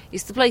so good.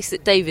 It's the place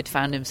that David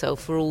found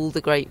himself for all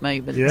the great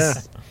moments. Yeah,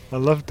 I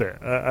loved it.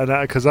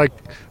 Because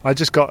I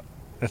just got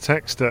a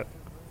text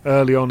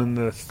early on in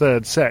the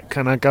third set,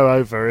 can I go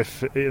over if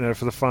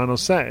for the final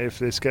set if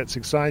this gets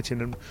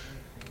exciting? And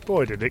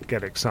boy, did it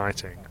get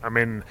exciting. I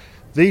mean,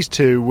 these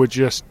two were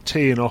just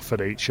teeing off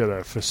at each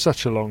other for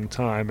such a long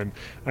time,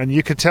 and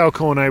you could tell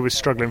Cornet was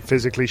struggling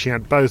physically. She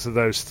had both of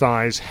those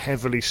thighs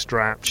heavily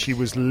strapped. She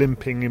was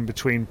limping in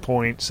between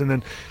points, and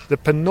then the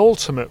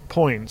penultimate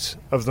point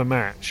of the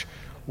match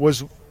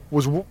was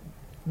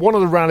one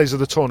of the rallies of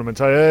the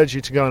tournament. I urge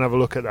you to go and have a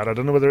look at that. I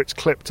don't know whether it's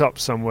clipped up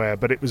somewhere,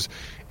 but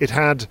it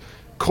had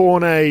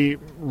Cornet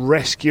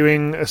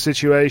rescuing a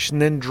situation,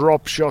 then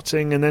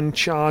drop-shotting, and then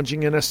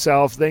charging in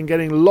herself, then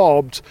getting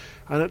lobbed,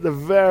 and at the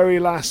very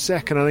last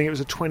second, I think it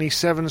was a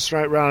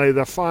 27-stroke rally,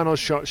 the final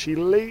shot, she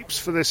leaps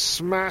for this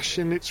smash,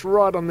 and it's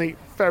right on the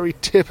very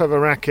tip of a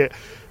racket,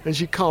 and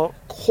she can't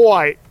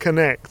quite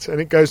connect, and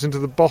it goes into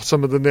the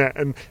bottom of the net,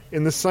 and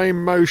in the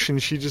same motion,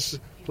 she just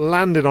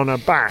landed on her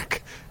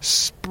back,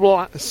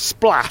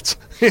 splat,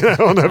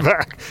 on her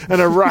back,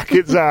 and her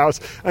racket's out.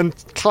 And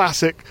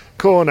classic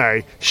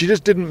Cornet, she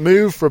just didn't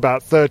move for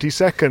about 30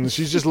 seconds.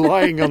 She's just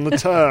lying on the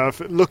turf,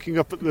 looking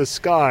up at the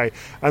sky,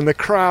 and the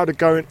crowd are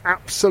going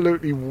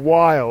absolutely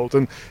wild.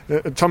 And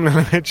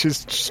Tomljanovic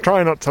is just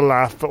trying not to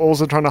laugh, but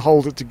also trying to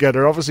hold it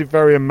together. Obviously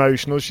very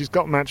emotional. She's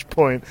got match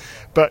point,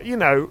 but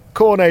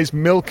Cornet's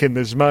milking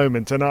this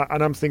moment, and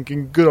I'm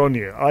thinking, good on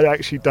you. I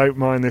actually don't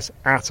mind this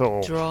at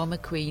all. Drama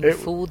queen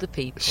for the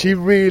people. She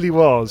really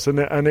was, and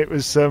it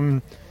was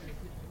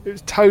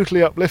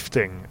totally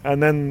uplifting.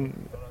 And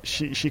then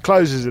she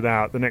closes it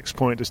out. The next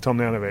point is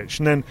Tomljanovic,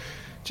 and then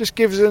just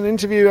gives an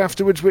interview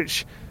afterwards,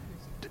 which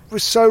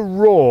was so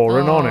raw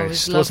and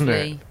honest, wasn't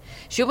it?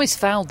 She almost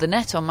fouled the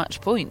net on match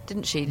point,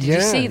 didn't she? Did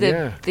you see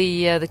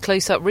the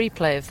close-up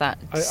replay of that?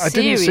 I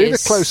didn't see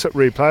the close-up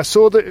replay. I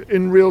saw that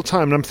in real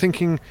time, and I'm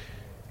thinking,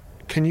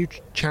 can you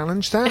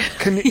challenge that?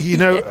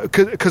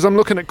 Because I'm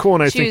looking at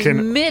Cornet thinking... She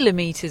was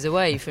millimetres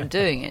away from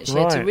doing it. She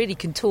had to really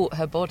contort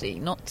her body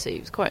not to.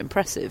 It was quite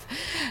impressive.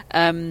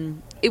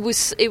 It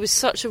was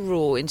such a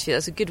raw interview.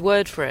 That's a good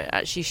word for it,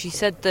 actually. She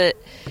said that,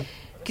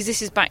 because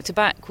this is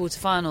back-to-back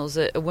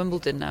quarterfinals at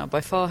Wimbledon now,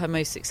 by far her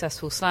most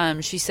successful slam.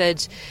 She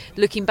said,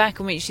 looking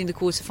back on reaching the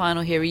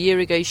quarterfinal here a year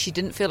ago, she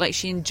didn't feel like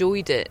she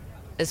enjoyed it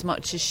as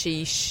much as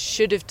she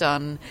should have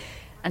done,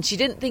 and she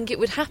didn't think it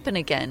would happen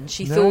again.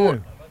 She thought,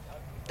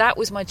 that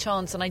was my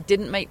chance and I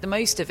didn't make the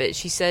most of it.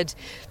 She said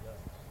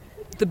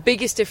the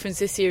biggest difference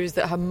this year is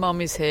that her mum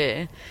is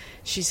here.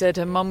 She said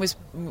her mum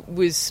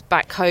was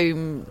back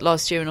home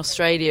last year in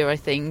Australia, I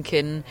think,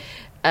 and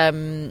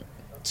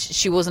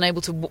she wasn't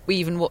able to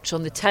even watch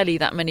on the telly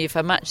that many of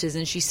her matches,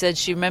 and she said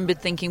she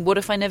remembered thinking, what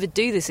if I never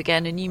do this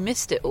again, and you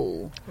missed it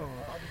all.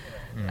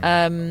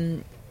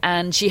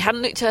 And she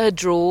hadn't looked at her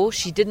draw.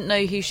 She didn't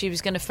know who she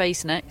was going to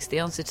face next. The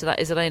answer to that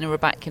is Elena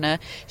Rybakina.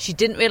 She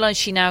didn't realise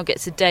she now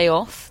gets a day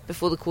off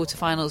before the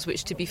quarterfinals,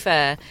 which, to be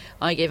fair,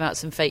 I gave out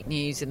some fake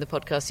news in the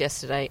podcast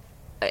yesterday.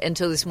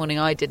 Until this morning,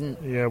 I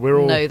didn't we're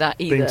all know that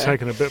either. Being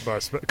taken a bit by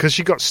it. Because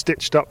she got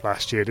stitched up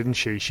last year, didn't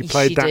she? She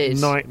played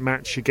night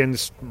match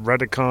against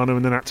Raducanu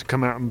and then had to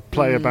come out and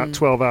play about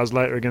 12 hours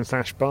later against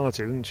Ash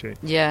Barty, didn't she?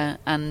 Yeah,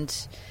 and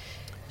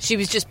she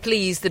was just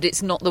pleased that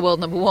it's not the world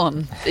number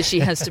one that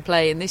she has to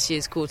play in this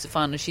year's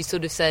quarterfinal. She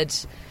sort of said,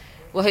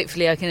 well,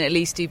 hopefully I can at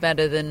least do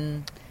better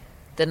than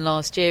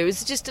last year. It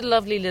was just a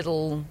lovely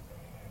little,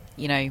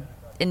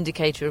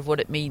 indicator of what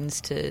it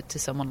means to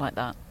someone like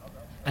that.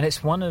 And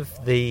it's one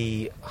of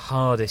the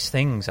hardest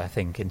things, I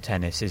think, in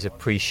tennis, is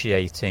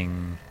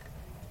appreciating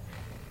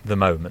the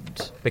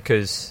moment.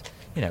 Because,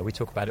 we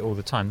talk about it all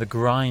the time. The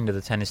grind of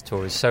the tennis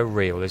tour is so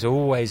real. There's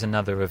always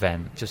another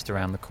event just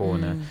around the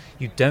corner.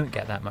 You don't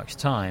get that much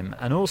time.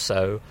 And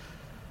also,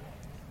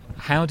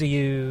 how do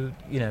you,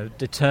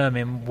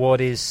 determine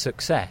what is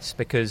success?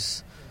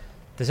 Because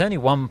there's only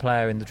one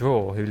player in the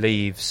draw who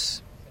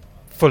leaves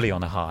fully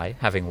on a high,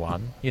 having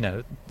won.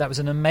 That was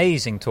an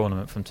amazing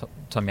tournament from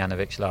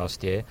Tomljanovic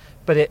last year,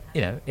 but it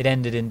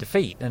ended in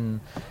defeat. And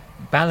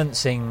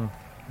balancing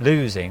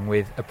losing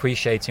with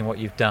appreciating what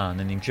you've done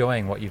and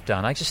enjoying what you've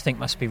done, I just think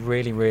must be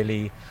really,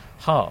 really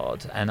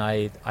hard. And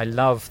I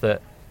love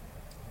that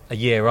a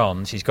year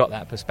on, she's got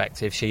that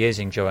perspective. She is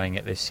enjoying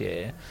it this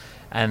year,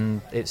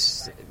 and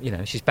it's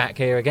she's back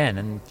here again,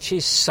 and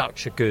she's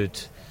such a good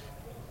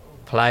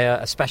player,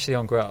 especially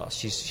on grass.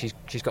 She's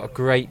got a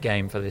great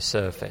game for this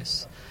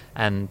surface.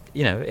 And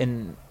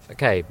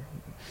Rybakina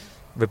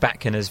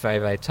is very,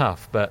 very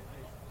tough, but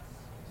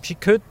she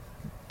could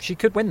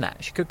win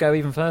that. She could go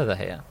even further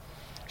here.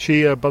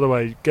 She, by the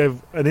way,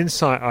 gave an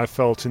insight, I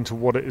felt, into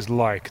what it is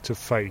like to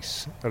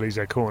face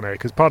Alizé Cornet,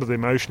 because part of the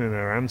emotion in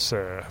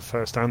her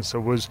first answer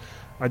was,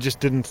 I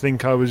just didn't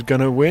think I was going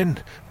to win,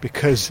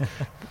 because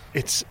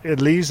it's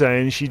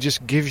Alizé and she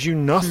just gives you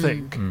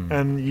nothing,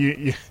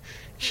 and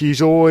she's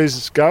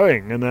always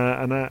going,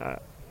 and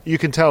you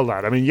can tell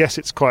that. I mean, yes,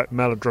 it's quite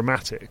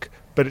melodramatic,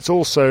 but it's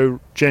also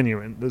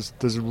genuine.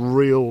 There's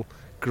real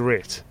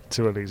grit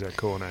to Alizé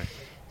Cornet.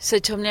 So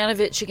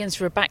Tomljanovic against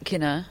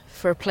Rybakina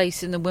for a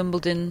place in the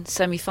Wimbledon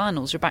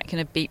semi-finals.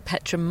 Rybakina beat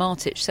Petra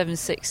Martic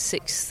 7-6,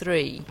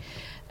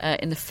 6-3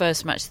 in the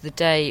first match of the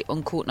day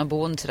on court number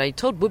 1 today.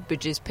 Todd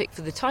Woodbridge's pick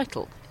for the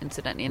title,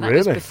 incidentally, and that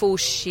was before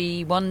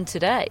she won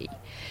today.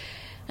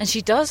 And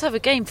she does have a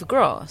game for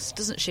grass,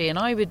 doesn't she? And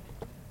I would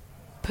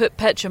put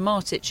Petra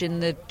Martic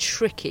in the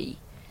tricky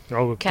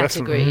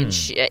category, and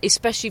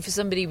especially for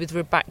somebody with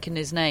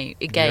Rybakina's game.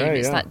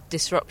 It's that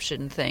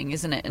disruption thing,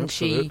 isn't it? And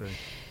absolutely.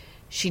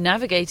 She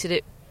navigated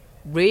it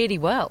really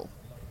well,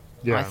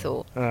 I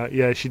thought.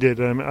 She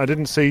did. I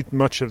didn't see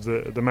much of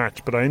the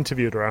match, but I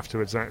interviewed her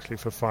afterwards, actually,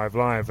 for 5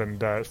 Live, and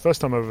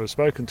first time I've ever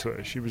spoken to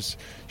her. She was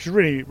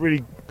really,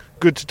 really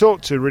good to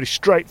talk to, really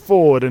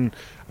straightforward and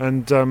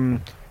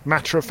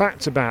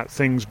matter-of-fact about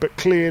things, but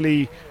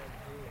clearly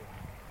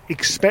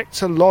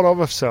expects a lot of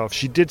herself.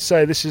 She did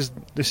say, this is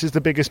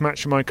the biggest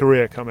match of my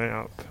career coming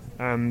up,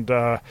 and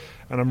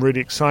I'm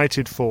really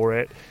excited for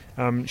it.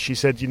 She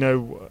said,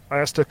 I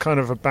asked her kind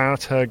of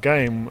about her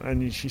game,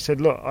 and she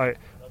said, look,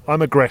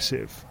 I'm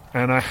aggressive,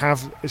 and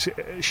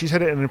she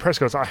said it in a press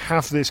conference, I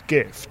have this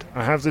gift,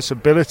 I have this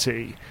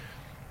ability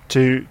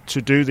to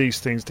do these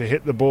things, to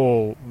hit the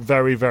ball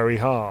very, very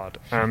hard,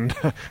 and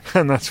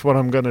that's what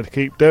I'm going to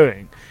keep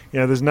doing.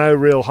 There's no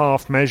real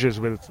half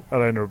measures with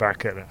Elena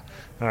Rybakina.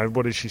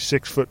 What is she,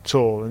 6 foot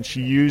tall, and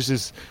she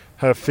uses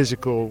her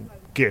physical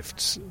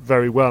gifts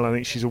very well. I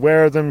think she's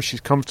aware of them,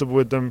 she's comfortable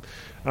with them.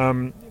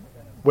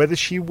 Whether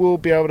she will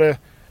be able to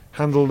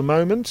handle the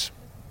moment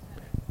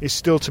is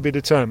still to be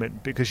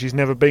determined, because she's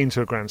never been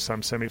to a Grand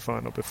Slam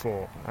semi-final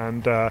before.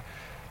 And,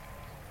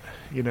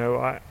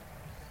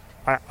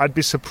 I'd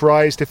be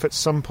surprised if at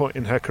some point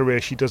in her career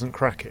she doesn't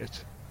crack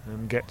it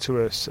and get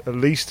to at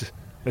least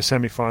a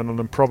semi-final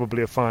and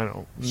probably a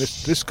final. And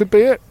this could be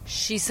it.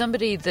 She's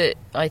somebody that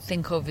I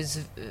think of as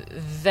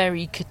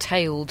very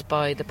curtailed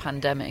by the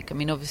pandemic. I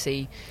mean,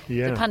 obviously,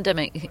 the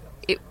pandemic,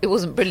 it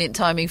wasn't brilliant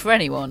timing for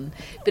anyone,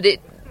 but it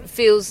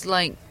feels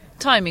like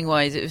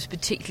timing-wise it was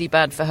particularly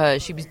bad for her.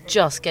 She was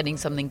just getting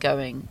something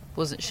going,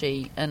 wasn't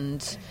she?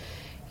 And,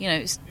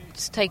 it's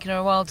taken her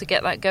a while to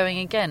get that going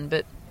again,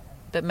 but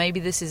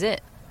maybe this is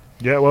it.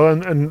 Yeah, well,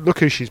 and look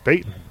who she's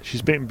beaten.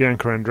 She's beaten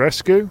Bianca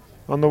Andreescu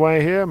on the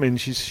way here. I mean,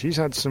 she's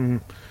had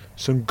some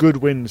good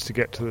wins to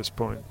get to this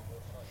point.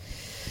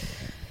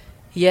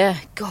 Yeah,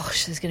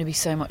 gosh, there's going to be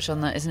so much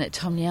on that, isn't it?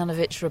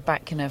 Tomljanovic,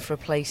 Rybakina for a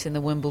place in the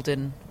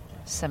Wimbledon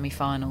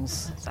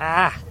semi-finals.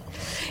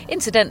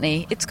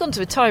 Incidentally, it's gone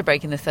to a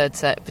tie-break in the third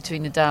set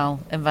between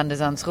Nadal and Van der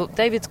Zandschulp.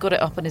 David's got it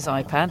up on his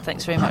iPad.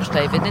 Thanks very much,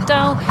 David.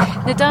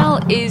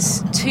 Nadal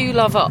is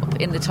 2-love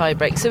up in the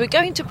tie-break, so we're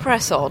going to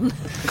press on.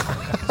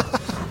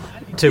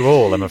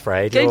 2-2, I'm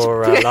afraid.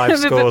 Your live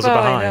scores are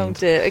behind. Oh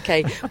dear.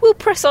 Okay, we'll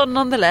press on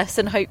nonetheless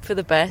and hope for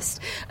the best.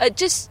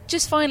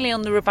 Just finally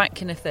on the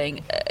Rybakina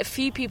thing, a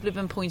few people have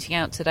been pointing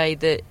out today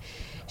that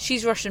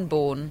she's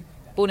Russian-born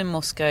in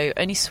Moscow,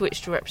 only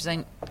switched to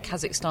represent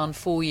Kazakhstan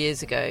 4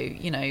 years ago.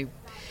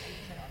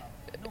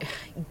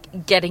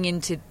 Getting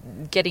into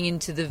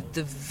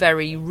the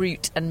very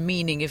root and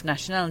meaning of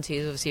nationality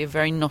is obviously a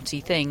very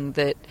knotty thing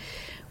that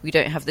we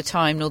don't have the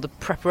time nor the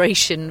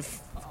preparation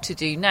to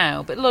do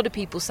now. But a lot of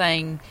people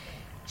saying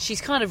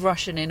she's kind of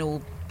Russian in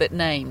all but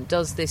name.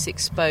 Does this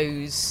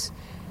expose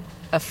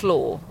a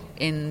flaw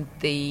in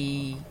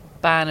the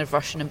ban of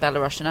Russian and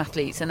Belarusian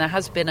athletes? And there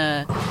has been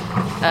a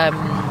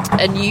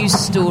a news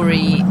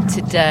story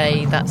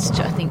today. I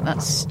think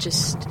that's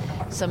just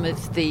some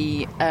of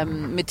the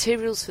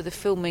materials for the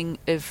filming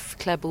of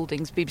Claire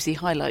Balding's BBC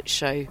Highlights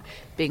show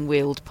being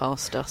wheeled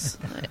past us,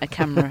 a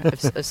camera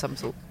of some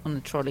sort on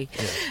a trolley.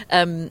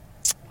 Yeah.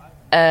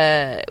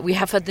 We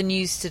have had the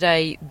news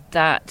today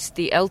that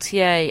the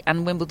LTA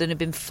and Wimbledon have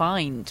been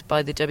fined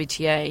by the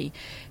WTA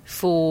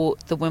for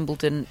the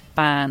Wimbledon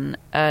ban.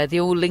 The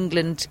All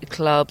England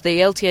Club, the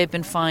LTA have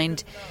been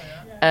fined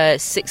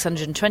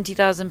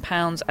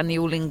 £620,000 and the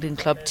All England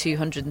Club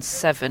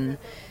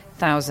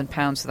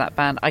 £207,000 for that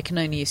ban. I can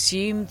only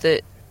assume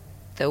that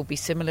they will be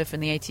similar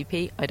from the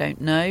ATP. I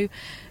don't know.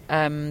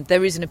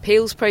 There is an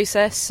appeals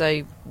process,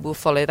 so we'll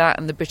follow that,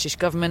 and the British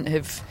government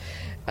have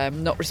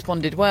not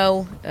responded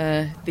well.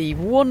 The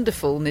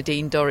wonderful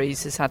Nadine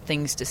Dorries has had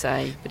things to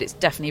say, but it's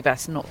definitely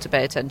best not to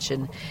pay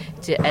attention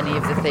to any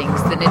of the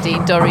things that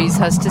Nadine Dorries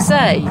has to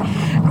say.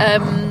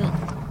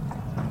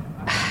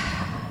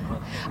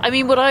 I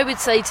mean, what I would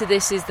say to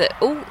this is that,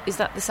 is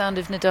that the sound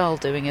of Nadal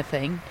doing a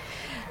thing?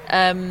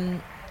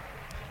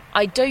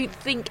 I don't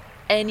think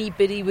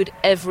anybody would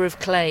ever have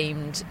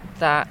claimed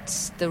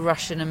that the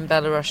Russian and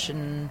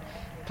Belarusian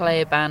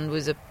player ban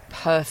was a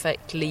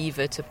perfect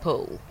lever to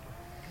pull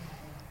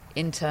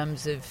in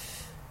terms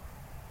of,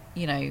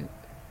 an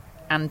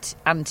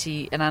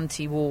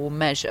anti-war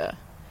measure.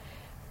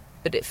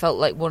 But it felt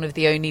like one of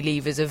the only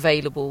levers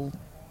available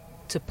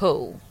to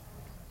pull.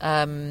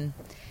 And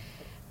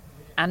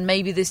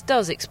maybe this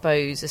does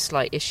expose a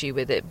slight issue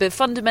with it. But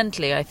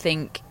fundamentally, I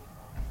think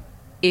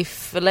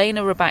if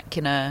Elena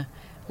Rybakina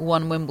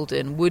won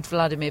Wimbledon, would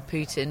Vladimir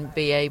Putin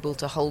be able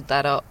to hold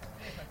that up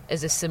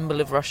as a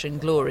symbol of Russian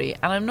glory?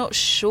 And I'm not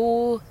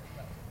sure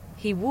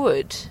he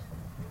would.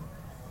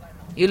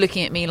 You're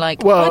looking at me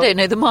like, I don't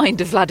know the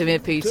mind of Vladimir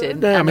Putin.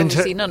 No, and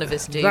obviously none of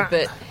us do.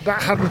 But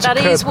that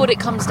is what it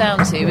comes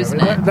down to,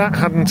 isn't it? That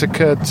hadn't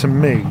occurred to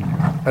me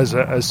as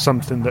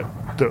something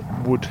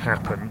that would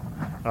happen.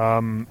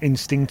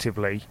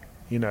 Instinctively,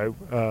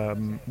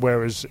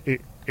 whereas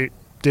it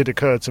did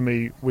occur to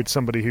me with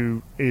somebody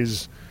who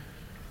is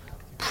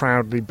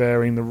proudly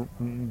bearing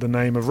the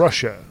name of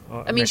Russia.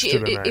 I mean,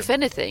 if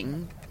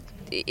anything,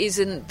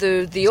 isn't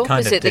the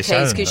opposite the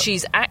case, because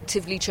she's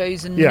actively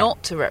chosen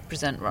not to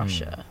represent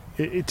Russia?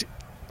 I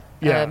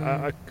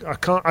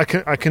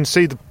can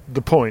see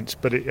the point,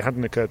 but it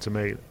hadn't occurred to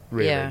me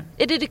really. Yeah,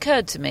 it had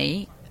occurred to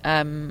me,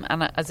 and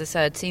as I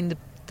said, I'd seen the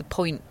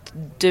point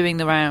doing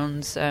the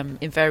rounds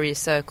in various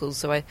circles,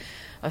 so I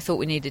thought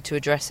we needed to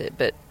address it.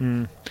 But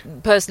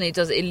personally,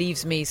 it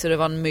leaves me sort of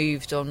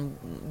unmoved on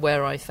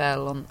where I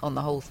fell on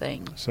the whole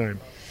thing.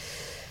 Same.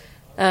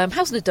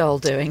 How's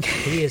Nadal doing?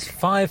 He is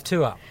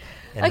 5-2 up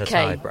in the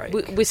tie-break.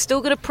 We're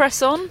still going to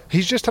press on?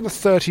 He's just had a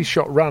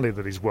 30-shot rally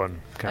that he's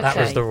won. Okay. That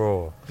was the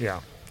Raw.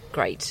 Yeah.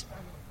 Great.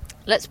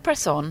 Let's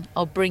press on.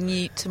 I'll bring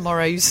you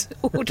tomorrow's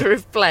order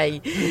of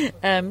play.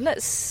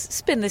 Let's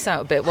spin this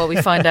out a bit while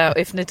we find out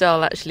if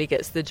Nadal actually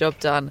gets the job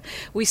done.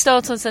 We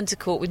start on centre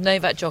court with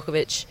Novak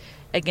Djokovic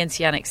against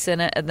Jannik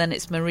Sinner, and then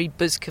it's Marie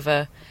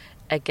Buzkova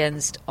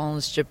against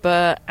Ons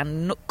Jabeur.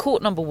 And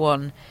court number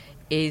one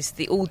is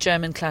the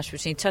all-German clash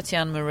between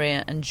Tatiana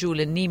Maria and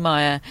Julia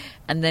Niemeyer,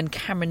 and then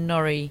Cameron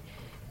Norrie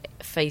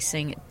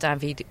facing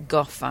David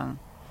Goffin.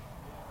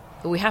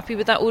 Are we happy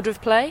with that order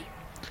of play?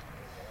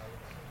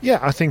 Yeah,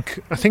 I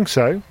think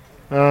so.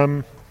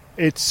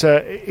 It's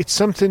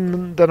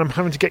something that I'm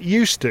having to get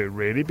used to,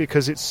 really,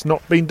 because it's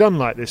not been done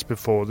like this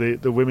before.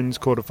 The women's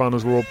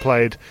quarterfinals were all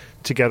played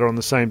together on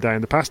the same day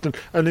in the past,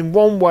 and in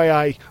one way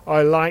I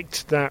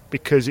liked that,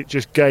 because it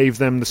just gave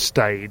them the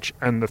stage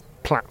and the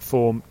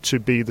platform to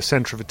be the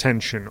centre of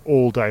attention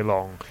all day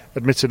long,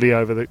 admittedly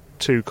over the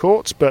two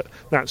courts, but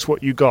that's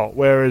what you got.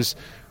 Whereas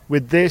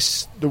with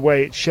this, the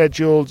way it's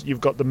scheduled,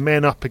 you've got the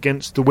men up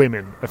against the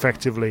women,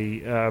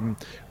 effectively,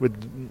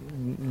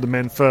 with the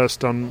men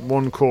first on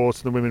one court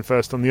and the women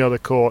first on the other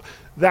court.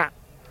 That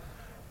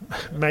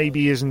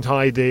maybe isn't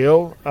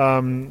ideal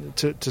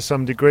to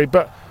some degree,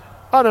 but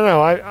I don't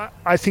know.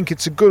 I think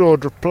it's a good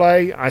order of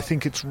play. I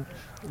think it's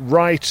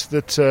right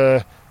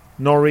that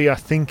Norrie, I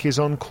think, is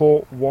on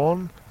court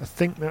one. I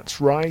think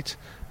that's right.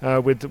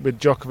 With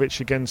Djokovic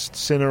against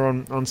Sinner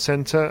on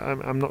centre.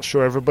 I'm not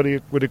sure everybody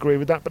would agree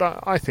with that, but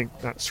I think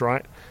that's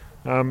right.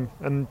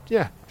 And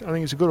yeah, I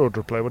think it's a good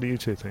order of play. What do you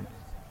two think?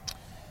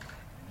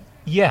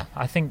 Yeah,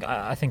 I think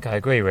I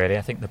agree, really.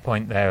 I think the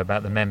point there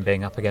about the men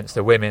being up against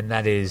the women,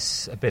 that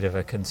is a bit of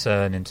a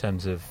concern in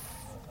terms of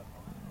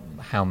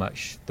how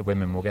much the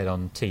women will get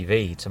on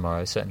TV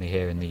tomorrow, certainly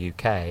here in the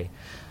UK.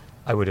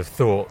 I would have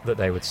thought that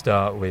they would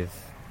start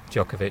with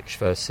Djokovic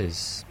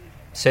versus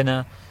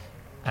Sinner,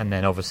 and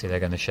then obviously they're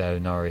going to show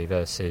Norrie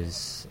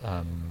versus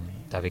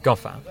David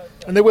Goffin.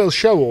 And they will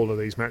show all of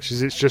these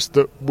matches. It's just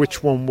that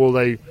which one will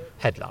they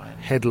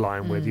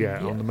headline with,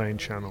 on the main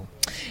channel.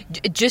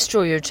 Just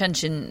draw your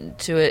attention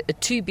to a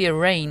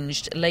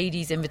to-be-arranged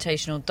ladies'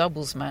 invitational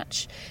doubles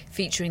match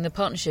featuring the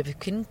partnership of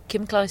Kim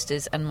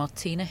Clijsters and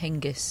Martina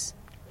Hingis.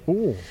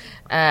 Ooh.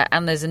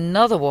 And there's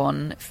another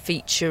one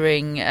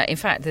featuring, in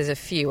fact, there's a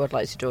few I'd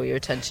like to draw your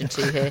attention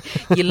to here.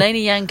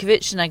 Yelena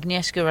Jankovic and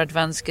Agnieszka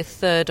Radwanska,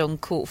 third on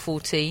court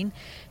 14,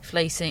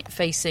 facing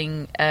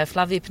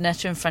Flavia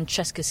Pennetta and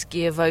Francesca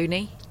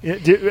Schiavone. Yeah,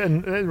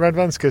 and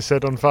Radwanska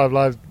said on 5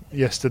 Live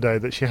yesterday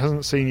that she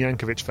hasn't seen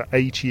Jankovic for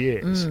 8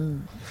 years.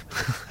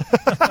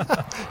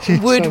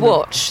 Would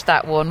watch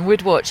that one,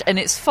 would watch. And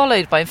it's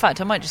followed by, in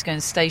fact, I might just go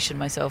and station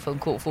myself on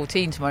court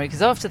 14 tomorrow,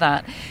 because after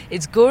that,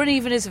 it's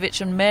Goran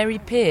Ivanisevic and Mary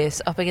Pierce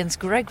up against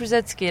Greg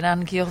Rosetsky and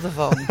Anne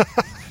Kyodovong.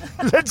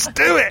 Let's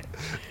do it!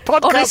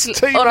 Podcast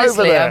team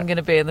honestly, over there. I'm going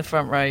to be in the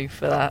front row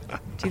for that.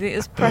 Do you think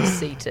there's press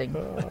seating?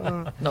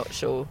 Not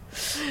sure.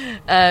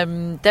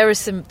 There are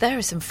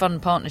some fun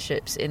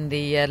partnerships in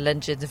the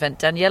Legends event.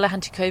 Daniela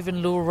Hantikova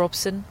and Laura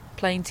Robson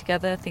playing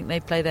together. I think they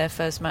play their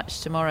first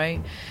match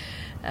tomorrow.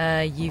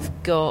 You've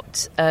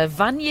got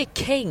Vanya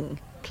King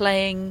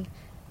playing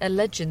a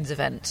Legends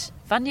event.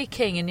 Vanya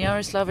King and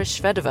Yaroslava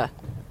Shvedova.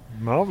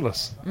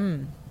 Marvellous.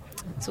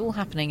 It's all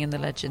happening in the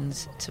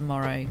Legends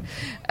tomorrow.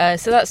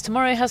 So that's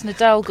tomorrow. Has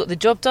Nadal got the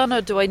job done, or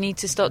do I need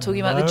to start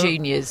talking about the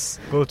juniors?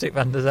 Baltic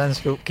van der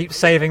Zandschulp keeps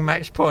saving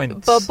match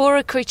points.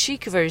 Barbora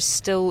Krejcikova is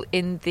still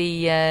in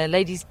the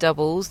ladies'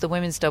 doubles, the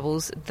women's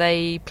doubles.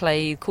 They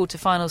play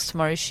quarterfinals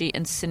tomorrow, she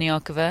and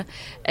Siniakova,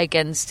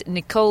 against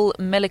Nicole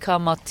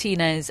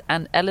Melicar-Martinez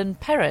and Ellen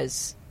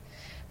Perez.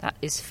 That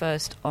is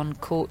first on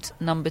court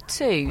number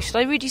 2.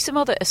 Shall I read you some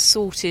other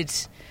assorted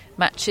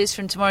matches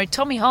from tomorrow?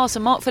 Tommy Haas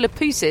and Mark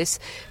Philippoussis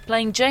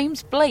playing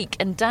James Blake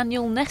and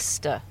Daniel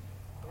Nestor.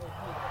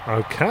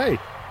 Okay.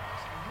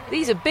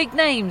 These are big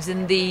names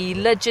in the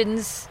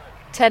Legends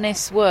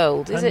tennis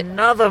world. Is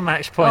Another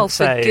match point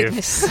save. For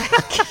goodness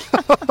sake.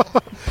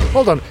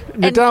 Hold on.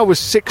 Nadal was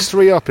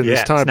 6-3 up in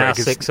this tiebreak.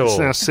 It's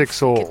now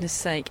 6-all. For goodness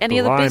sake.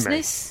 Any other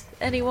business?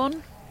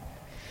 Anyone?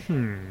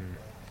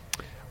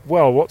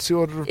 Well, what's the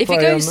order of play? If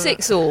it goes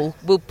 6-all,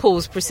 we'll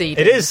pause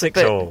proceedings. It is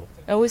 6-all.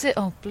 Oh, is it?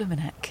 Oh, bloomin'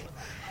 heck.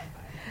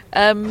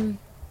 I've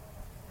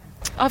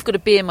got a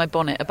bee in my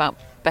bonnet about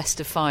best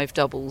of 5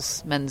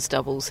 doubles, men's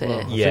doubles here.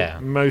 Well, yeah,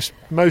 most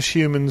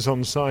humans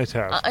on site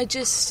have. I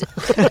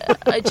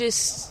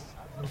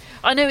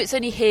know it's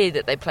only here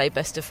that they play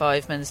best of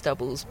 5 men's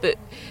doubles, but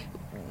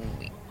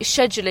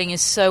scheduling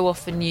is so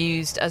often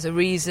used as a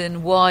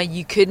reason why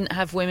you couldn't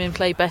have women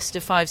play best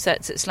of 5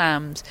 sets at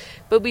slams.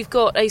 But we've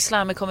got a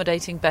slam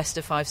accommodating best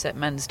of 5 set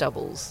men's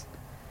doubles.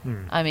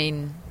 I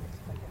mean.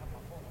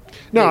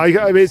 No,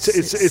 I mean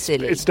it's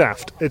silly. It's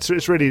daft. It's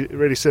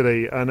really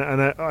silly, and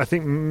I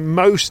think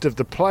most of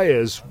the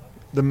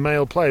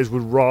male players,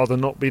 would rather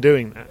not be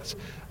doing that.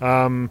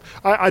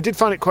 I did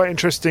find it quite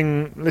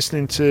interesting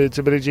listening to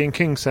Billie Jean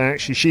King say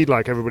actually she'd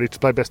like everybody to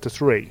play best of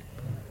 3.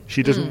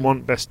 She doesn't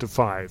want best of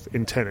 5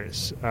 in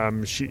tennis.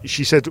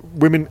 She said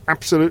women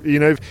absolutely,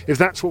 if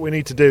that's what we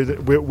need to do,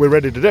 that we're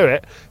ready to do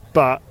it,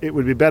 but it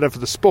would be better for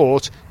the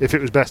sport if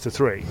it was best of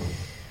 3.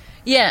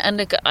 Yeah,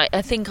 and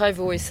I think I've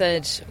always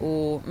said,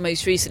 or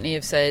most recently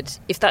have said,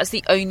 if that's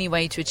the only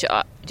way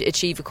to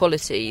achieve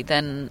equality,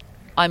 then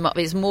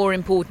it's more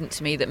important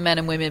to me that men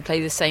and women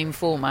play the same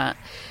format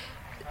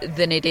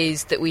than it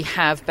is that we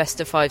have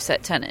best of 5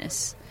 set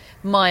tennis.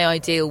 My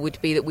ideal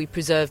would be that we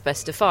preserve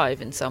best of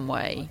 5 in some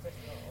way.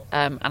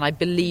 And I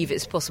believe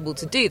it's possible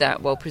to do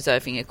that while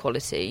preserving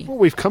equality. Well,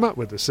 we've come up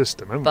with the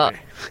system, haven't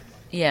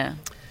we? Yeah,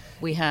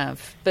 we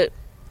have. But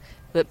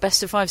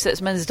best of 5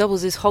 sets men's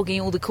doubles is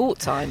hogging all the court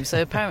time,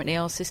 so apparently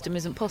our system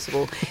isn't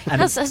possible.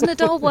 Has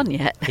Nadal won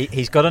yet?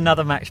 He's got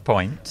another match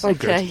point.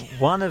 Okay.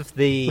 One of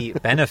the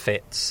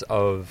benefits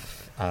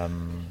of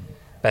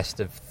best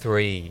of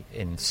 3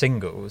 in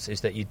singles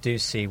is that you do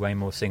see way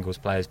more singles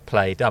players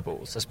play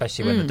doubles,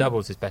 especially when the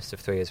doubles is best of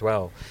 3 as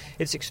well.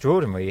 It's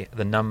extraordinary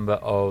the number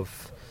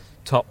of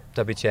top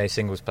WTA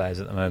singles players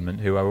at the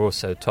moment who are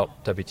also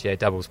top WTA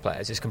doubles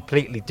players. It's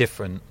completely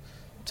different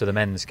to the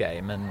men's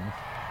game, and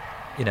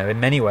in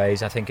many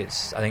ways, I think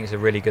it's a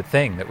really good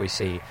thing that we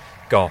see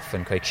Goff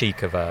and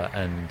Krejcikova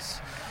and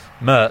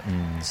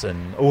Mertens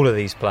and all of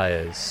these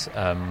players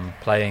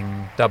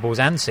playing doubles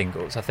and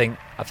singles. I think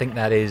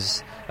that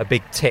is a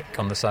big tick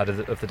on the side of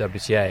the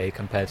WTA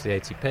compared to the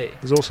ATP.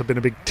 There's also been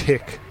a big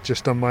tick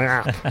just on my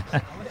app.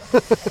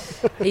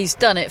 He's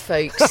done it,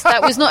 folks.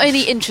 That was not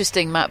only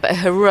interesting, Matt, but a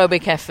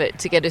heroic effort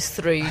to get us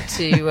through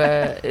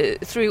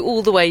through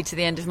all the way to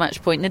the end of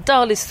match point.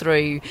 Nadal is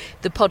through.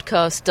 The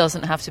podcast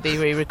doesn't have to be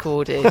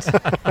re-recorded.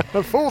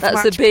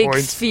 That's a big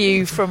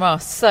few from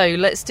us. So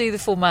let's do the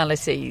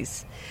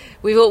formalities.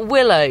 We've got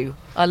Willow,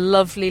 a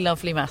lovely,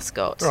 lovely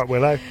mascot. Right,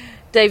 Willow.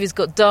 David's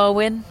got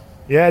Darwin.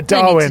 Yeah,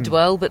 Darwin. No need to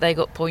dwell, but they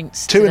got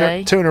points two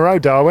today. Two in a row,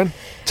 Darwin.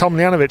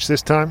 Tomljanovic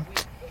this time.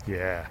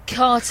 Yeah.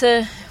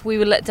 Carter, we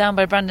were let down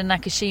by Brandon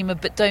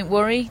Nakashima, but don't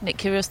worry, Nick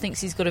Kyrgios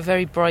thinks he's got a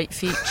very bright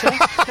future.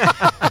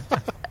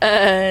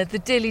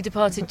 The dearly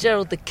departed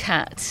Gerald the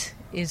Cat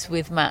is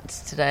with Matt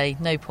today.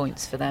 No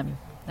points for them.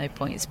 No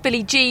points.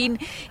 Billie Jean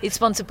is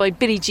sponsored by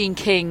Billie Jean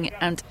King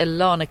and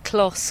Ilana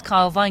Kloss.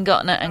 Kyle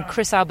Weingartner and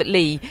Chris Albert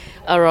Lee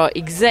are our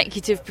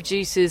executive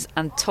producers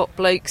and top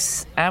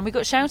blokes. And we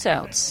got shout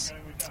outs.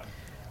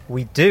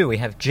 We do. We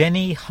have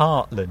Jenny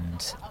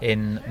Hartland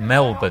in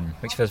Melbourne,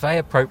 which feels very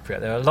appropriate.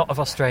 There are a lot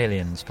of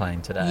Australians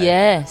playing today.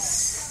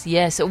 Yes.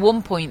 At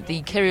one point,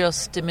 the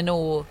Kyrgios de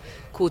Minaur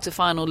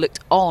quarter-final looked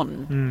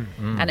on,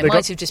 and it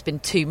might have just been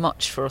too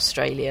much for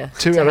Australia.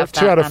 Two out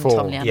of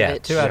four. Yeah,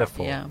 2 out of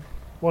 4. Yeah.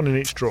 One in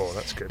each draw,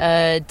 that's good.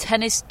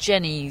 Tennis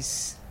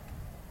Jennies.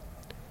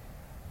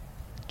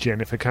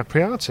 Jennifer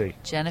Capriati.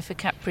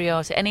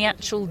 Any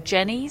actual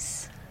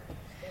Jennies?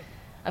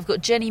 I've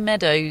got Jenny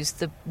Meadows,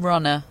 the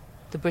runner,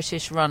 the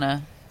British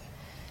runner,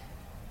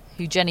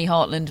 who Jenny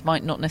Hartland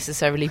might not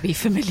necessarily be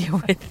familiar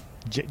with.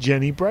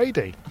 Jenny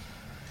Brady.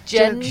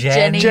 Jenny. She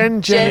Jenny,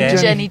 can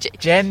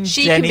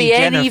be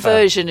any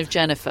version of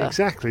Jennifer.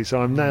 Exactly,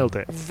 so I've nailed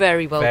it.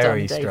 Very well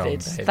Very done, strong, David.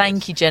 David.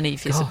 Thank you, Jenny,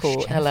 for your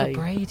support. Jennifer Hello.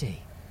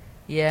 Brady.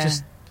 Yeah.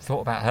 Just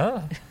thought about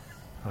her.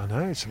 I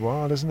know, it's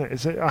wild, isn't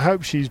it? I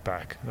hope she's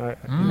back. I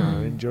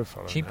enjoy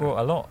following She her. brought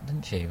a lot,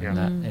 didn't she,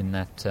 in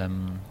that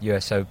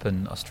US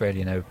Open,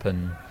 Australian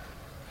Open.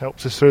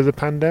 Helped us through the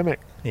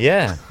pandemic.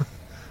 Yeah.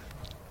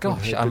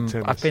 Gosh,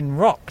 I've been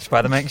rocked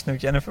by the mention of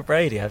Jennifer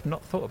Brady. I've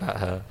not thought about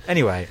her.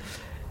 Anyway,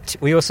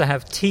 we also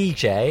have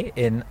TJ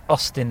in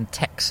Austin,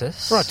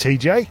 Texas. Right,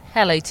 TJ.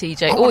 Hello,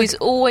 TJ.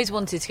 Always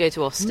wanted to go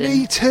to Austin.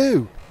 Me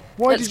too.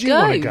 Why did you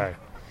want to go?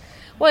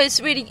 Well, it's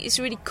a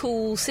really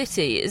cool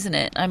city, isn't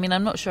it? I mean,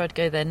 I'm not sure I'd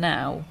go there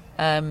now,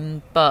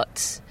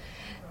 but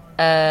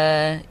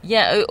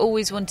I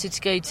always wanted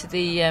to go to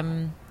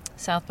the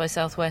South by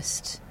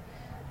Southwest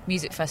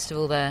music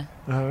festival there.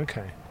 Oh,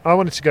 okay. I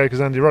wanted to go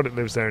because Andy Roddick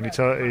lives there, and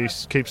he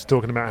keeps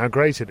talking about how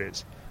great it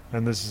is,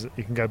 and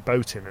you can go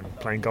boating and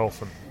playing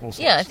golf and all sorts.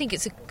 Yeah, I think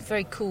it's a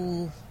very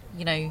cool,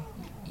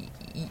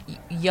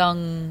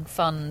 young,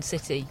 fun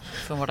city,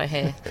 from what I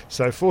hear.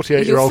 So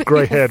 48-year-old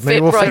grey-haired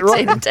me will fit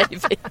right in,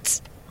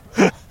 David.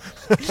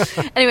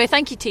 Anyway,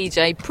 thank you,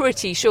 TJ.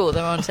 Pretty sure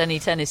there aren't any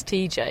tennis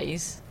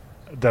TJs.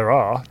 There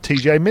are.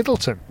 TJ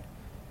Middleton.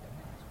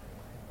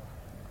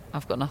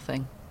 I've got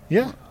nothing.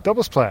 Yeah,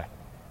 doubles player.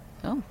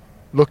 Oh.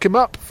 Look him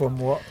up. From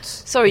what?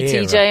 Sorry,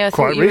 era? TJ, I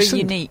Quite thought you recent. were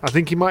unique. I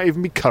think he might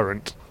even be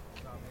current.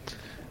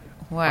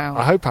 Wow.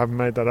 I hope I haven't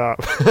made that up.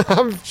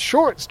 I'm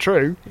sure it's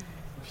true.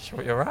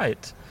 Sure, you're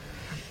right.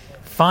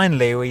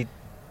 Finally, we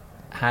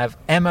have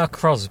Emma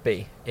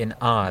Crosby in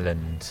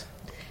Ireland.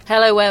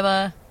 Hello,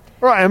 Emma.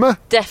 Right, Emma.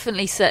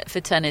 Definitely set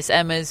for tennis.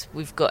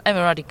 We've got Emma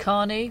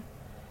Raducanu.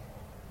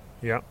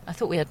 Yeah. I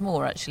thought we had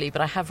more, actually,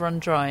 but I have run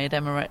dry at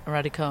Emma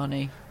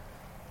Raducanu.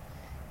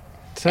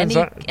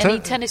 Any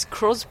tennis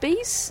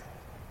Crosbys?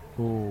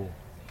 Ooh,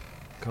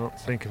 can't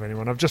think of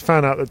anyone. I've just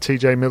found out that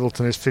TJ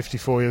Middleton is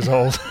 54 years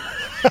old.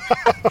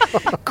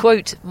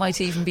 Quote,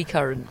 might even be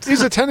current.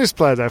 He's a tennis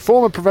player, though.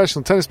 Former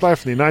professional tennis player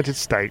from the United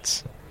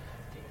States.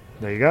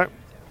 There you go.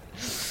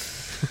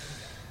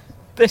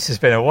 This has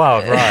been a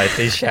wild ride,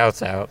 these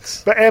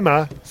shout-outs. But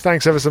Emma,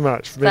 thanks ever so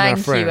much for being our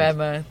friend. Thank you,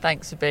 Emma.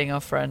 Thanks for being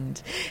our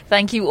friend.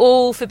 Thank you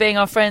all for being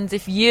our friends.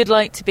 If you'd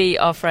like to be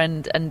our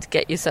friend and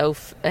get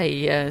yourself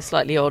a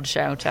slightly odd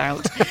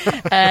shout-out,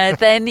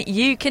 then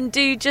you can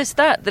do just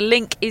that. The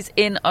link is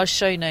in our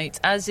show notes,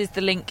 as is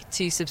the link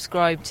to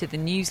subscribe to the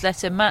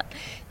newsletter. Matt,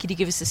 could you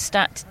give us a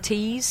stat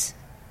tease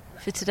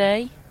for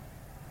today?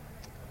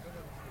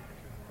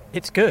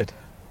 It's good.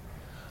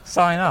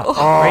 Sign up.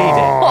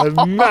 Oh, Read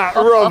it. Matt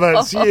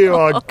Roberts, you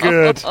are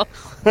good.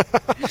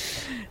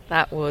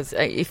 That was,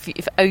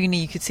 if only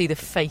you could see the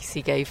face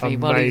he gave me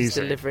while he was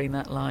Amazing. delivering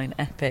that line.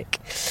 Epic.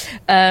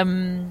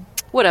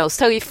 What else?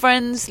 Tell your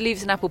friends, leave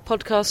us an Apple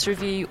Podcast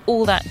review,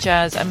 all that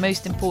jazz, and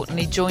most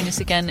importantly, join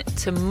us again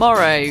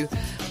tomorrow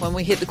when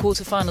we hit the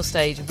quarter-final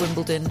stage of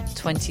Wimbledon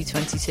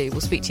 2022.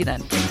 We'll speak to you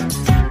then.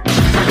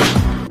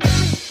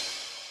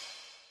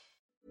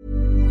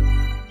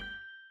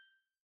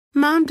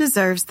 Mom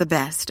deserves the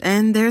best,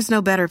 and there's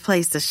no better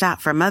place to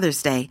shop for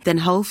Mother's Day than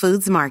Whole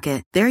Foods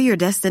Market. They're your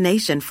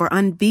destination for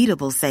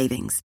unbeatable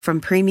savings, from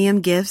premium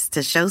gifts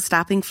to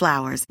show-stopping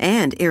flowers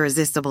and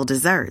irresistible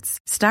desserts.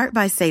 Start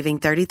by saving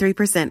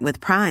 33%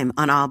 with Prime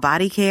on all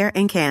body care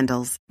and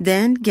candles.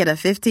 Then get a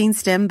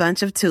 15-stem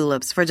bunch of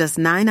tulips for just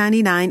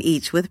 $9.99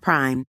 each with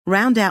Prime.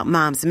 Round out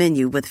Mom's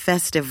menu with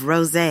festive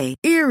rosé,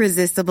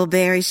 irresistible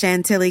berry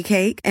chantilly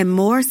cake, and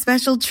more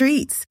special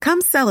treats.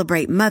 Come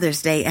celebrate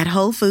Mother's Day at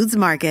Whole Foods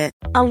Market.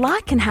 A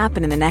lot can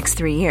happen in the next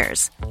 3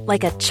 years.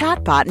 Like a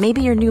chatbot may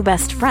be your new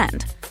best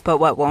friend. But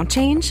what won't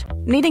change?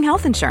 Needing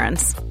health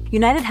insurance.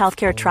 United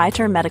Healthcare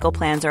Tri-Term Medical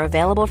Plans are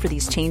available for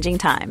these changing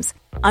times.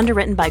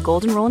 Underwritten by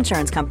Golden Rule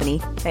Insurance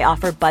Company, they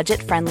offer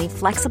budget-friendly,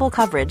 flexible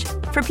coverage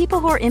for people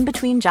who are in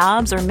between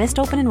jobs or missed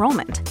open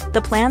enrollment.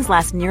 The plans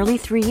last nearly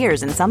 3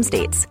 years in some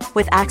states,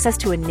 with access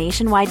to a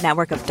nationwide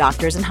network of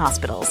doctors and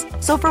hospitals.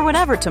 So for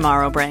whatever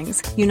tomorrow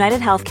brings, United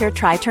Healthcare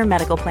Tri-Term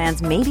Medical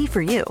Plans may be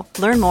for you.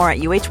 Learn more at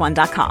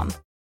uh1.com.